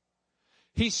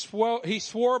 He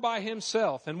swore by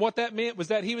Himself. And what that meant was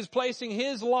that He was placing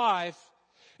His life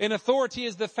and authority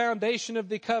is the foundation of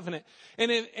the covenant.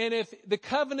 And if the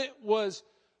covenant was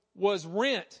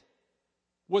rent,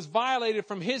 was violated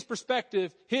from His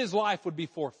perspective, His life would be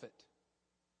forfeit.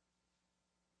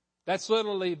 That's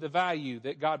literally the value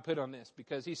that God put on this,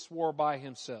 because He swore by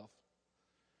Himself.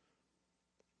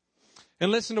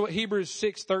 And listen to what Hebrews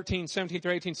 6:13, 17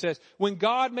 through 18 says. When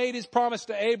God made His promise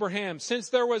to Abraham, since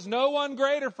there was no one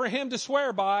greater for him to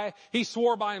swear by, He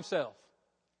swore by Himself.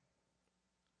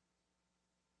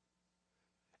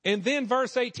 And then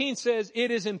verse 18 says, it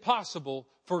is impossible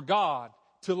for God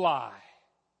to lie.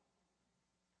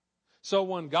 So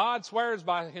when God swears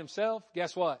by Himself,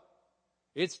 guess what?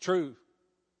 It's true.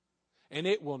 And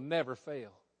it will never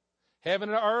fail. Heaven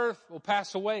and earth will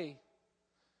pass away,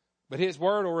 but His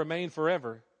word will remain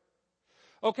forever.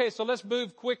 Okay, so let's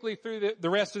move quickly through the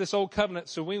rest of this old covenant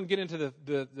so we can get into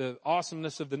the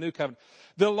awesomeness of the new covenant.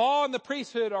 The law and the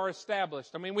priesthood are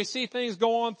established. I mean, we see things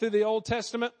go on through the Old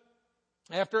Testament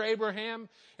after Abraham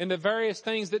and the various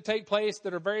things that take place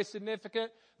that are very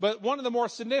significant. But one of the more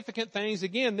significant things,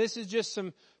 again, this is just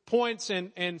some points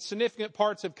and significant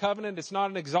parts of covenant. It's not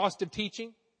an exhaustive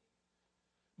teaching.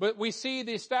 But we see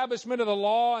the establishment of the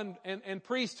law and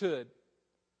priesthood.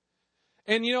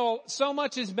 And you know, so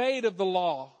much is made of the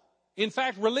law. In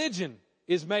fact, religion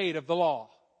is made of the law.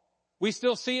 We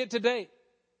still see it today.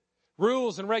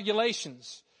 Rules and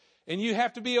regulations. And you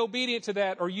have to be obedient to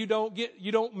that or you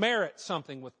don't merit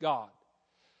something with God.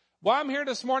 Well, I'm here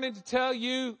this morning to tell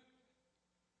you,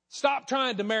 stop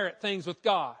trying to merit things with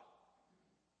God.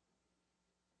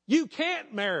 You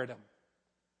can't merit them.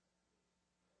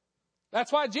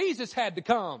 That's why Jesus had to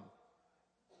come.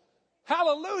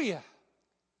 Hallelujah.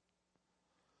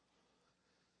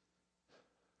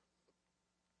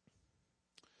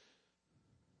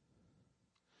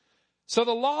 So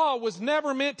the law was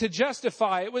never meant to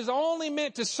justify. It was only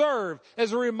meant to serve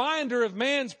as a reminder of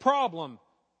man's problem,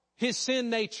 his sin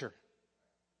nature.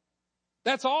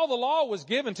 That's all the law was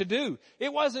given to do.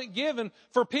 It wasn't given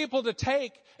for people to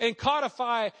take and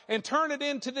codify and turn it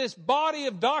into this body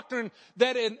of doctrine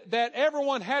that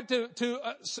everyone had to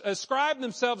ascribe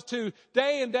themselves to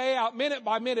day in, day out, minute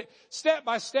by minute, step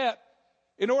by step,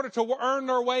 in order to earn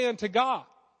their way into God.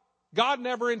 God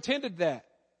never intended that.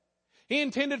 He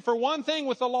intended for one thing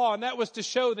with the law, and that was to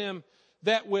show them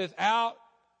that without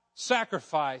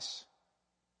sacrifice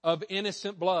of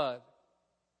innocent blood,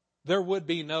 there would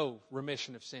be no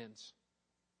remission of sins.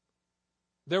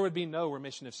 There would be no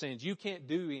remission of sins. You can't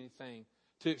do anything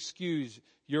to excuse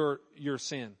your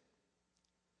sin,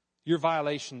 your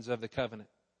violations of the covenant.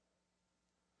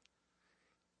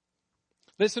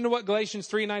 Listen to what Galatians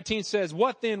 3:19 says.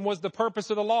 What then was the purpose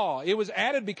of the law? It was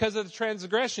added because of the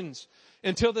transgressions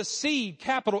until the seed,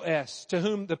 capital S, to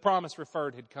whom the promise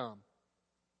referred had come.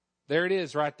 There it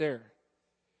is right there.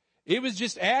 It was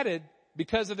just added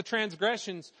because of the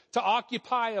transgressions to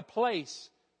occupy a place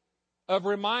of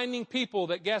reminding people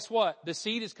that guess what? The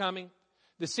seed is coming.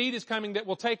 The seed is coming that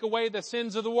will take away the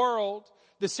sins of the world.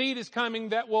 The seed is coming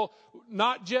that will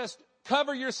not just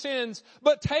cover your sins,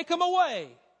 but take them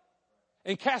away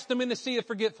and cast them in the sea of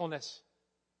forgetfulness.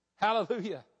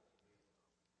 Hallelujah.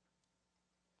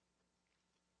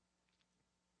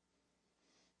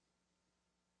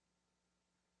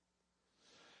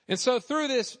 And so through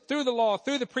the law,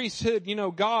 through the priesthood,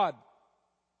 God,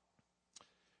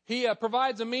 He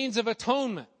provides a means of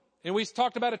atonement. And we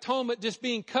talked about atonement just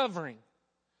being covering.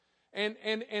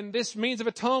 And this means of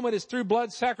atonement is through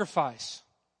blood sacrifice.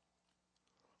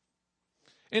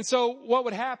 And so what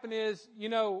would happen is,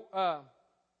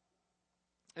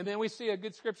 and then we see a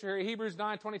good scripture here, Hebrews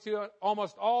 9:22,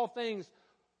 almost all things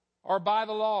are by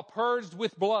the law purged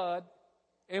with blood,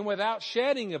 and without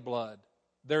shedding of blood,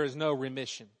 there is no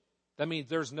remission. That means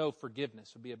there's no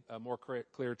forgiveness, would be a more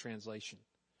clear translation.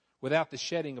 Without the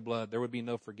shedding of blood, there would be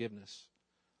no forgiveness.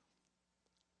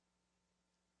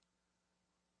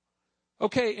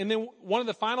 Okay, and then one of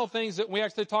the final things that we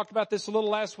actually talked about this a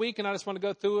little last week, and I just want to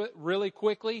go through it really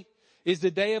quickly, is the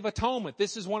Day of Atonement.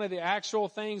 This is one of the actual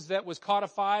things that was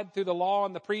codified through the law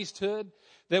and the priesthood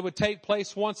that would take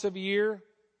place once a year.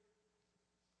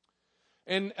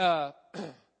 And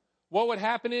what would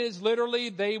happen is literally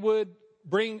they would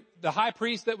bring, the high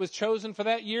priest that was chosen for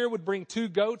that year would bring 2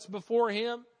 goats before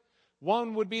him.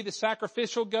 One would be the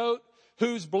sacrificial goat,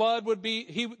 whose blood would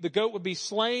be, the goat would be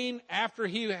slain after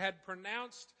he had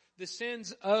pronounced the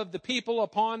sins of the people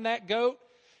upon that goat.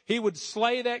 He would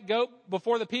slay that goat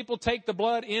before the people, take the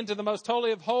blood into the most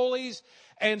holy of holies,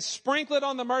 and sprinkle it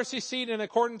on the mercy seat in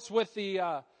accordance with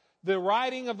the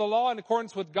writing of the law, in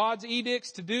accordance with God's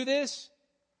edicts to do this.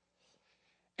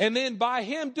 And then by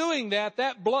him doing that,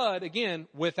 that blood, again,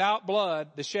 without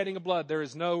blood, the shedding of blood, there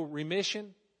is no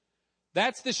remission.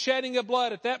 That's the shedding of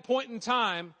blood at that point in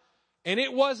time. And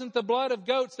it wasn't the blood of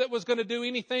goats that was going to do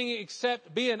anything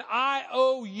except be an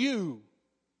IOU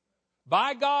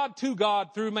by God to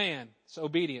God through man. It's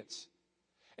obedience.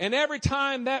 And every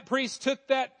time that priest took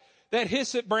that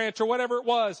hyssop branch or whatever it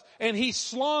was, and he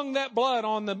slung that blood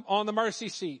on the mercy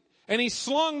seat, and he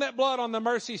slung that blood on the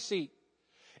mercy seat,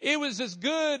 it was as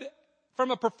good from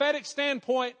a prophetic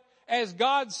standpoint as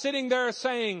God sitting there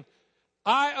saying,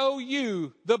 I owe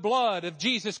you the blood of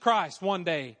Jesus Christ one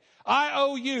day. I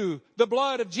owe you the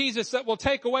blood of Jesus that will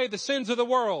take away the sins of the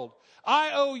world. I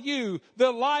owe you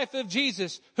the life of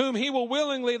Jesus, whom he will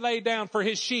willingly lay down for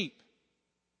his sheep.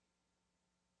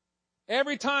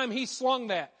 Every time he slung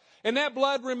that. And that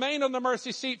blood remained on the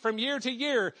mercy seat from year to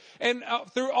year. And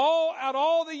throughout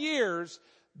all the years,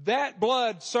 that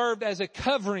blood served as a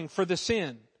covering for the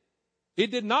sin. It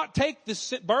did not take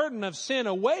the burden of sin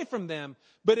away from them,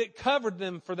 but it covered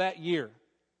them for that year.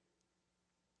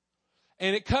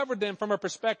 And it covered them from a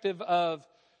perspective of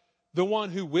the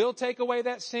one who will take away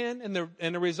that sin,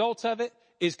 and the results of it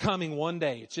is coming one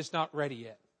day. It's just not ready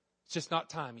yet. It's just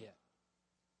not time yet.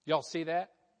 Y'all see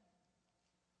that?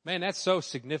 Man, that's so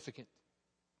significant.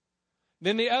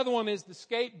 Then the other one is the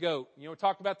scapegoat. We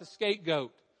talked about the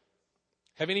scapegoat.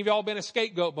 Have any of y'all been a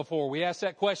scapegoat before? We asked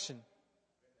that question.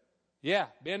 Yeah,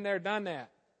 been there, done that.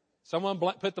 Someone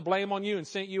put the blame on you and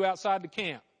sent you outside the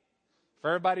camp for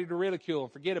everybody to ridicule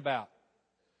and forget about.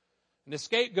 And the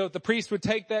scapegoat, the priest would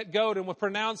take that goat and would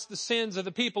pronounce the sins of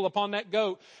the people upon that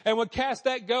goat and would cast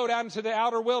that goat out into the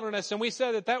outer wilderness. And we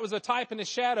said that was a type and a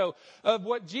shadow of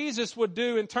what Jesus would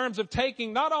do in terms of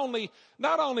taking, not only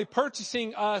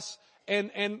purchasing us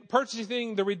and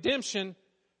purchasing the redemption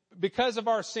because of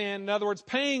our sin. In other words,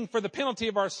 paying for the penalty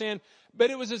of our sin.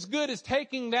 But it was as good as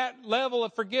taking that level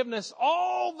of forgiveness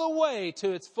all the way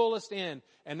to its fullest end.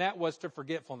 And that was to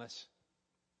forgetfulness.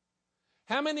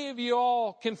 How many of you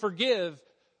all can forgive,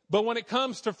 but when it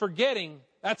comes to forgetting,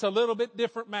 that's a little bit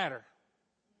different matter?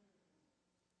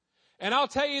 And I'll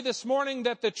tell you this morning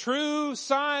that the true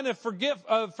sign of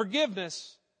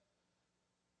forgiveness,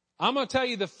 I'm going to tell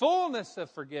you the fullness of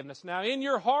forgiveness. Now, in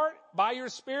your heart, by your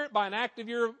spirit, by an act of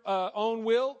your own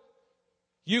will,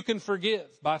 you can forgive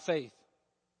by faith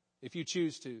if you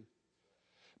choose to.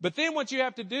 But then what you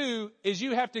have to do is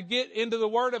you have to get into the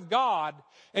Word of God,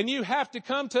 and you have to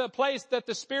come to a place that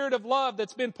the Spirit of love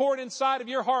that's been poured inside of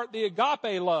your heart, the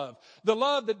agape love, the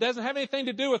love that doesn't have anything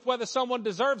to do with whether someone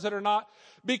deserves it or not,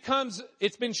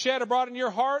 it's been shed abroad in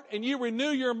your heart, and you renew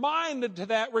your mind to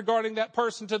that regarding that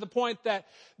person to the point that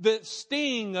the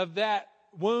sting of that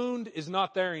wound is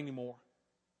not there anymore.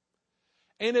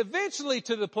 And eventually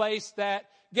to the place that,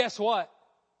 guess what?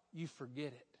 You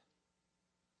forget it.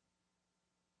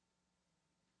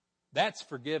 That's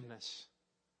forgiveness.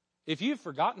 If you've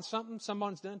forgotten something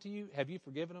someone's done to you, have you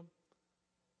forgiven them?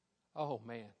 Oh,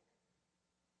 man.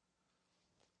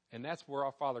 And that's where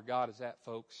our Father God is at,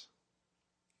 folks.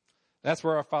 That's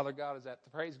where our Father God is at.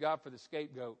 Praise God for the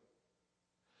scapegoat.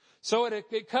 So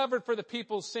it covered for the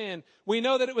people's sin. We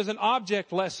know that it was an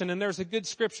object lesson, and there's a good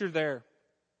scripture there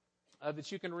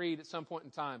that you can read at some point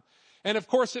in time. And of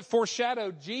course, it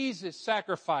foreshadowed Jesus'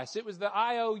 sacrifice. It was the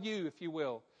IOU, if you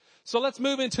will. So let's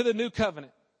move into the new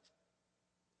covenant.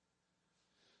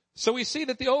 So we see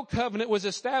that the old covenant was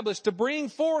established to bring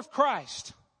forth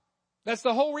Christ. That's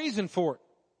the whole reason for it.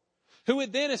 Who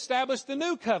would then establish the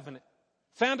new covenant,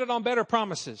 founded on better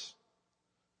promises.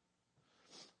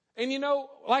 And you know,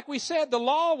 like we said, the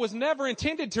law was never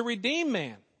intended to redeem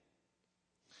man.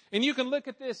 And you can look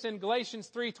at this in Galatians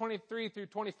 3:23 through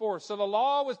 24. So the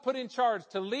law was put in charge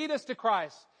to lead us to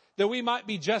Christ, that we might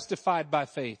be justified by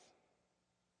faith.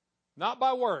 Not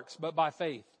by works, but by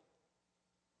faith.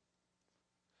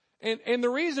 And the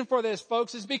reason for this,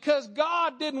 folks, is because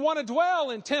God didn't want to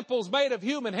dwell in temples made of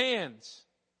human hands.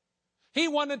 He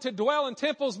wanted to dwell in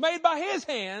temples made by His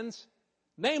hands,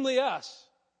 namely us.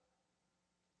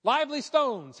 Lively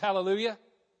stones, hallelujah.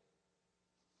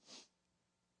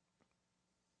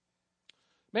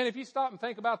 Man, if you stop and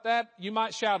think about that, you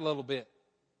might shout a little bit.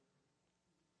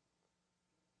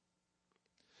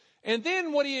 And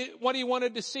then what he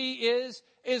wanted to see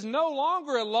is no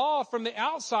longer a law from the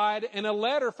outside and a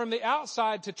letter from the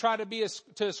outside to try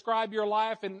to ascribe your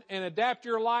life and adapt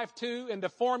your life to and to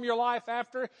form your life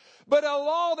after, but a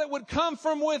law that would come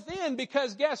from within,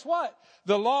 because guess what?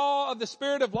 The law of the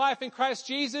Spirit of life in Christ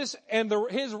Jesus and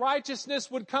His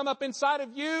righteousness would come up inside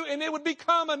of you, and it would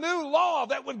become a new law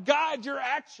that would guide your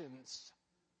actions.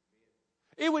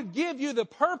 It would give you the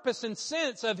purpose and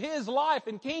sense of His life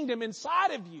and kingdom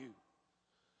inside of you.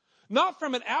 Not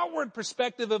from an outward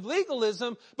perspective of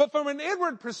legalism, but from an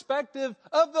inward perspective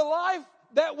of the life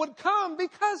that would come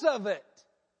because of it.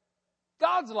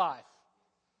 God's life.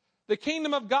 The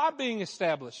kingdom of God being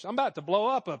established. I'm about to blow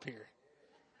up here.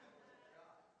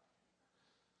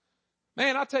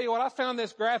 Man, I'll tell you what, I found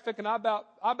this graphic and I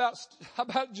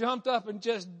about jumped up and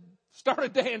just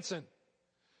started dancing.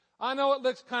 I know it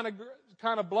looks kind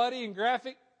of bloody and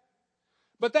graphic,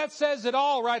 but that says it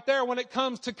all right there when it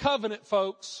comes to covenant,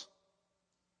 folks.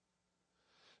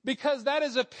 Because that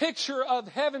is a picture of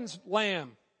heaven's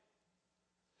lamb.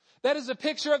 That is a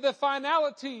picture of the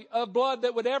finality of blood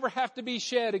that would ever have to be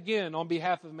shed again on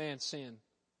behalf of man's sin.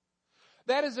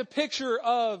 That is a picture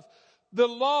of the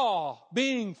law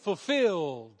being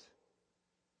fulfilled.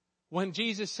 When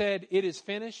Jesus said, "It is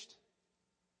finished,"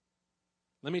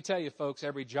 let me tell you, folks,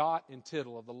 every jot and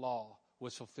tittle of the law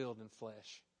was fulfilled in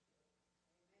flesh.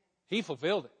 He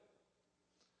fulfilled it.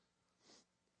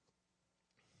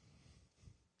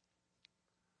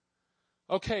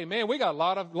 Okay, man, we got a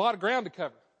lot of ground to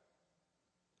cover.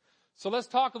 So let's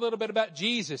talk a little bit about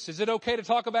Jesus. Is it okay to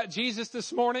talk about Jesus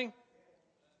this morning?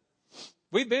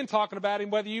 We've been talking about Him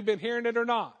whether you've been hearing it or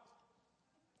not.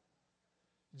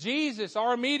 Jesus,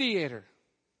 our mediator.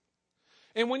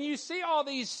 And when you see all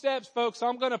these steps, folks,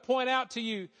 I'm going to point out to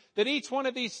you that each one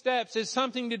of these steps is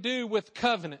something to do with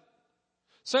covenant.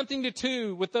 Something to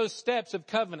do with those steps of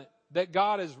covenant that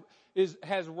God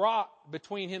has wrought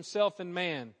between Himself and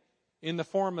man in the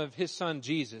form of His Son,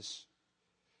 Jesus.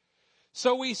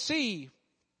 So we see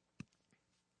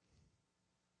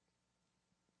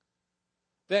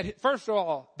that, first of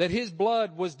all, that His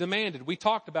blood was demanded. We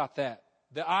talked about that.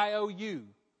 The IOU.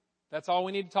 That's all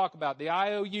we need to talk about. The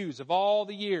IOUs of all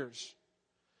the years.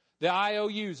 The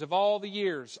IOUs of all the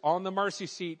years on the mercy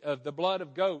seat of the blood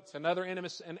of goats and other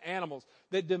innocent animals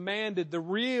that demanded the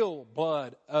real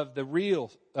blood of the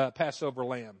real Passover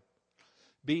lamb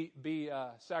be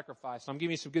sacrificed. I'm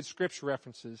giving you some good scripture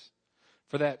references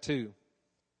for that too.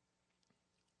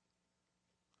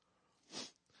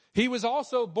 He was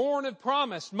also born of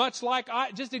promise,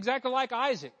 just exactly like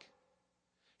Isaac.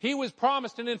 He was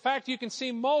promised, and in fact, you can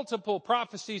see multiple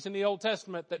prophecies in the Old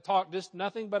Testament that talk just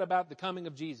nothing but about the coming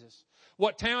of Jesus.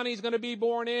 What town He's going to be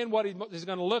born in, what He's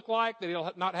going to look like, that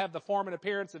He'll not have the form and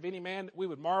appearance of any man, that we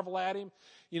would marvel at Him.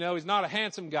 You know, He's not a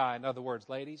handsome guy, in other words,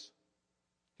 ladies.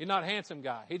 He's not a handsome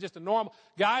guy. He's just a normal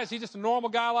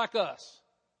guy like us.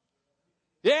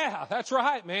 Yeah, that's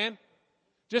right, man.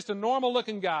 Just a normal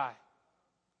looking guy.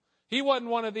 He wasn't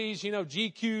one of these,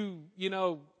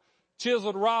 GQ,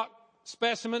 chiseled rock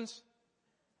specimens.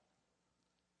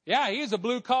 Yeah, he's a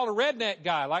blue collar redneck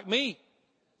guy like me.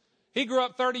 He grew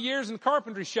up 30 years in the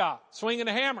carpentry shop, swinging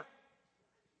a hammer.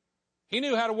 He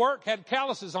knew how to work, had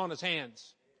calluses on his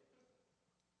hands.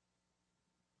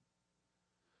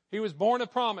 He was born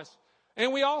of promise.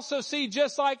 And we also see,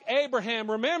 just like Abraham,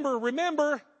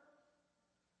 remember,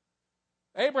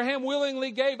 Abraham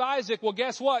willingly gave Isaac. Well,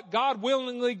 guess what? God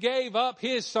willingly gave up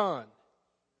his son.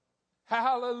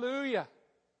 Hallelujah.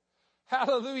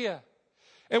 Hallelujah.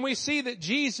 And we see that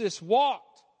Jesus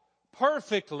walked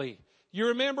perfectly. You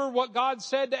remember what God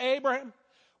said to Abraham?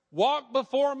 Walk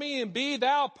before me and be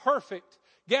thou perfect.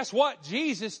 Guess what?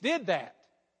 Jesus did that.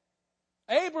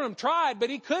 Abraham tried, but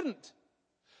he couldn't.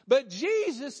 But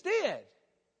Jesus did.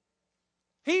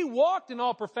 He walked in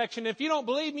all perfection. If you don't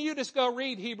believe me, you just go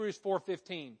read Hebrews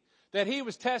 4:15. That he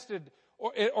was tested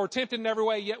or tempted in every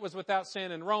way, yet was without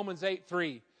sin. And Romans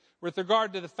 8:3, with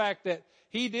regard to the fact that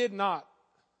he did not.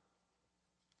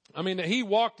 That he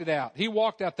walked it out. He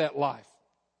walked out that life.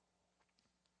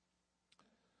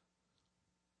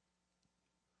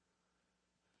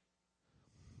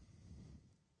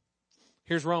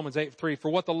 Here's Romans 8:3. For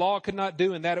what the law could not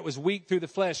do in that it was weak through the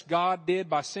flesh, God did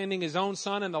by sending his own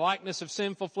son in the likeness of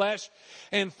sinful flesh.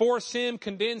 And for sin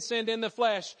condemned sin in the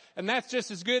flesh. And that's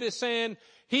just as good as saying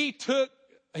he took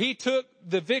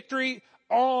the victory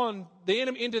on the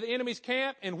enemy, into the enemy's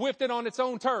camp, and whipped it on its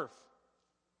own turf.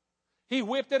 He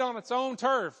whipped it on its own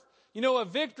turf. You know, a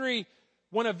victory,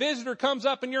 when a visitor comes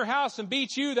up in your house and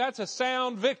beats you, that's a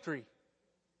sound victory.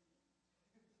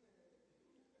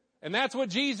 And that's what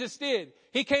Jesus did.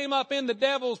 He came up in the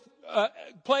devil's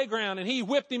playground and he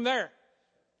whipped him there.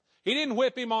 He didn't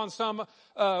whip him on some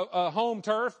home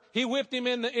turf. He whipped him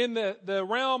in the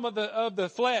realm of the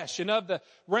flesh and of the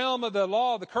realm of the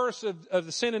law, the curse of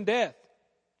the sin and death.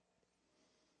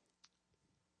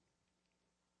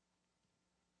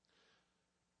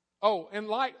 Oh, and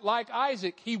like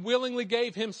Isaac, he willingly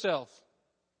gave himself.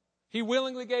 He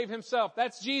willingly gave himself.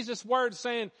 That's Jesus' word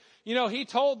saying, you know, he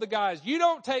told the guys, you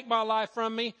don't take my life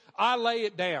from me, I lay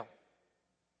it down.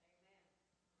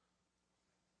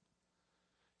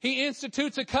 He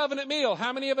institutes a covenant meal.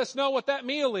 How many of us know what that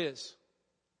meal is?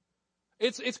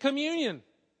 It's communion.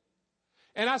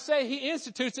 And I say he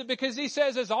institutes it because he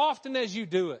says as often as you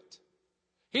do it.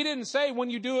 He didn't say when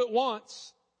you do it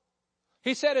once.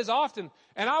 He said as often.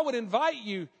 And I would invite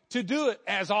you to do it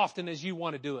as often as you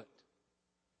want to do it.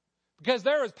 Because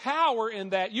there is power in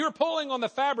that. You're pulling on the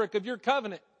fabric of your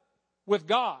covenant with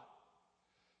God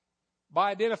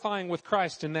by identifying with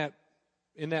Christ in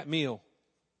that meal.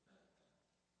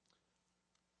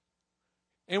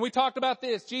 And we talked about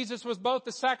this. Jesus was both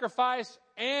the sacrifice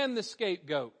and the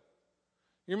scapegoat.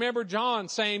 You remember John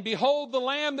saying, behold the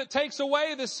Lamb that takes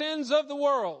away the sins of the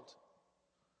world.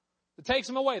 That takes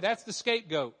them away. That's the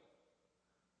scapegoat.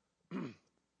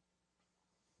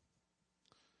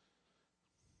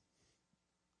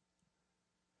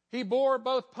 He bore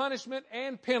both punishment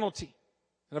and penalty.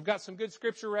 And I've got some good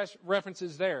scripture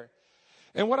references there.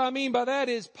 And what I mean by that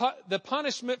is the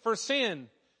punishment for sin,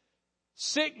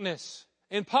 sickness,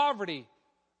 and poverty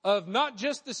of not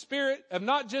just the spirit, of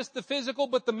not just the physical,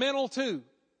 but the mental too.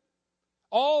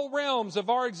 All realms of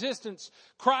our existence,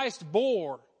 Christ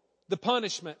bore the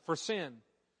punishment for sin.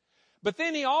 But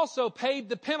then he also paid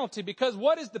the penalty, because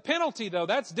what is the penalty though?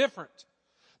 That's different.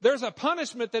 There's a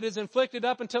punishment that is inflicted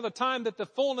up until the time that the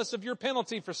fullness of your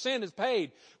penalty for sin is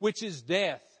paid, which is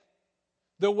death.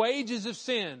 The wages of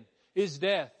sin is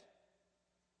death.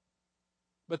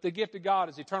 But the gift of God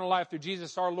is eternal life through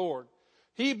Jesus our Lord.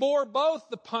 He bore both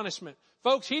the punishment.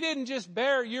 Folks, he didn't just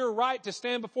bear your right to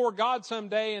stand before God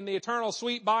someday in the eternal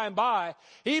sweet by and by.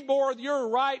 He bore your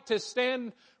right to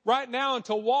stand right now and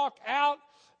to walk out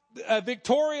a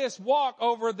victorious walk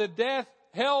over the death,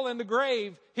 hell, and the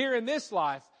grave here in this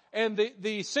life. And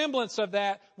the semblance of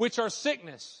that which are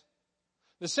sickness.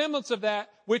 The semblance of that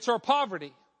which are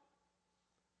poverty.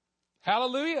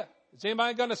 Hallelujah. Is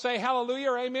anybody going to say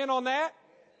hallelujah or amen on that?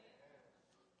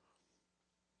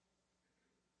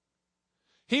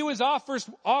 He was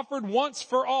offered once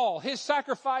for all. His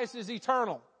sacrifice is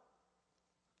eternal.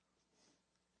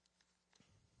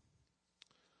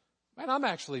 Man, I'm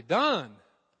actually done.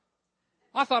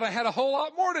 I thought I had a whole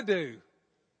lot more to do.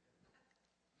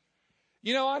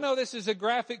 You know, I know this is a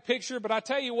graphic picture, but I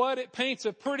tell you what, it paints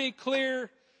a pretty clear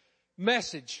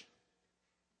message.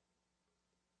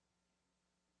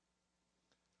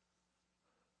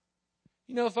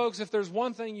 You know, folks, if there's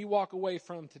one thing you walk away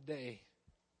from today,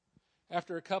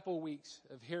 after a couple of weeks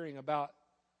of hearing about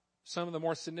some of the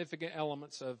more significant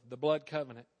elements of the blood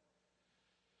covenant,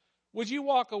 would you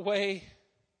walk away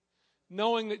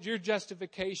knowing that your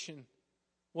justification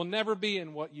will never be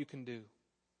in what you can do?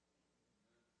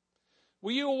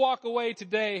 Will you walk away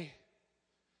today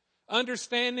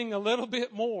understanding a little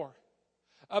bit more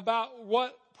about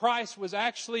what price was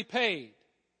actually paid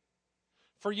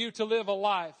for you to live a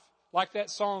life, like that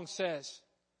song says,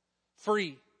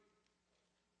 free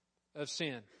of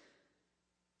sin.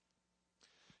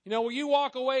 You know, will you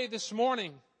walk away this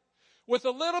morning with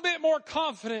a little bit more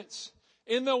confidence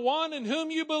in the one in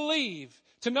whom you believe,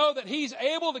 to know that He's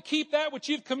able to keep that which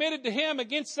you've committed to Him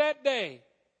against that day?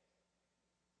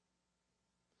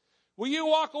 Will you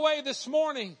walk away this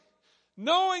morning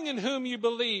knowing in whom you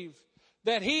believe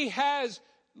that He has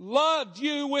loved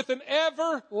you with an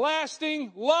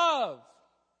everlasting love,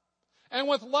 and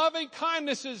with loving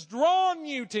kindnesses drawn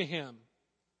you to Him,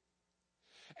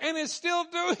 and is still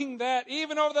doing that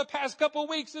even over the past couple of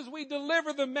weeks as we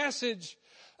deliver the message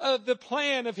of the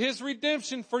plan of His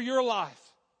redemption for your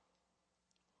life?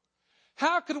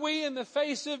 How could we, in the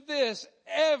face of this,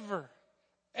 ever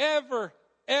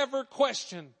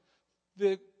question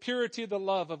the purity of the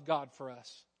love of God for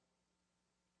us?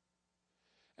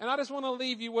 And I just want to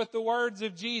leave you with the words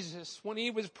of Jesus when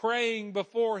He was praying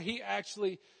before He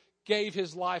actually gave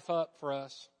His life up for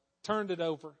us, turned it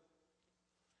over.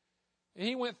 And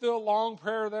He went through a long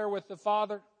prayer there with the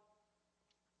Father.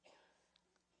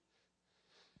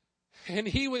 And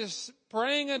He was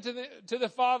praying to the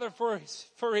Father for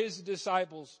His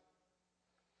disciples.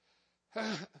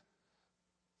 And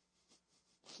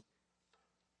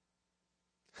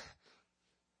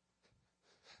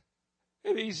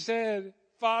He said,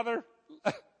 Father,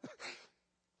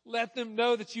 let them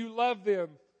know that you love them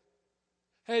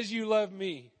as you love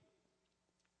me.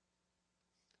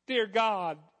 Dear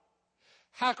God,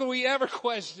 how can we ever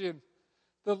question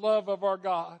the love of our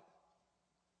God?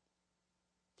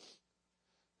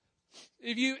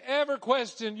 If you ever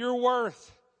question your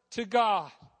worth to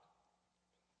God,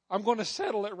 I'm going to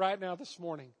settle it right now this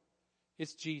morning.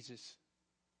 It's Jesus.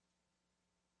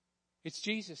 It's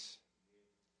Jesus.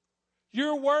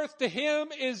 Your worth to Him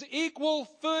is equal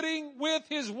footing with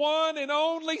His one and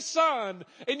only Son.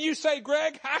 And you say,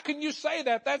 Greg, how can you say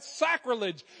that? That's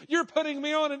sacrilege. You're putting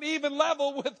me on an even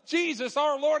level with Jesus,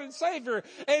 our Lord and Savior.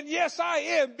 And yes, I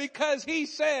am, because He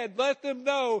said, let them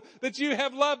know that you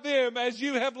have loved them as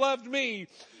you have loved me.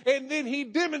 And then He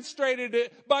demonstrated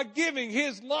it by giving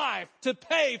His life to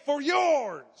pay for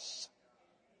yours.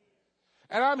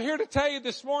 And I'm here to tell you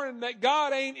this morning that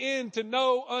God ain't into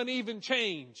no uneven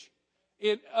change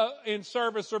in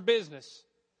service or business.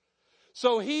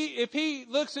 So if He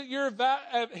looks at your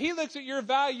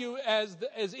value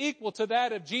as equal to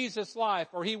that of Jesus' life,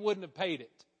 or He wouldn't have paid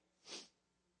it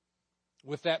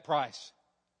with that price.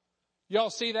 Y'all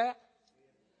see that?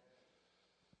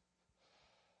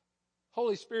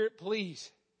 Holy Spirit,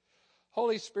 please.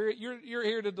 Holy Spirit, you're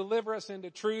here to deliver us into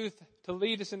truth, to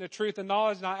lead us into truth and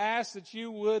knowledge, and I ask that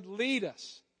you would lead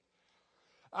us.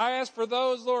 I ask for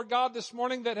those, Lord God, this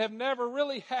morning that have never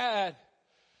really had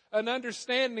an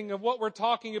understanding of what we're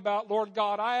talking about, Lord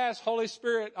God. I ask, Holy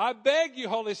Spirit, I beg you,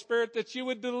 Holy Spirit, that you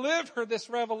would deliver this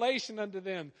revelation unto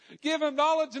them. Give them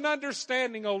knowledge and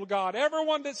understanding, oh God.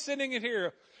 Everyone that's sitting in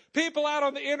here, people out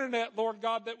on the internet, Lord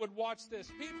God, that would watch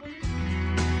this. People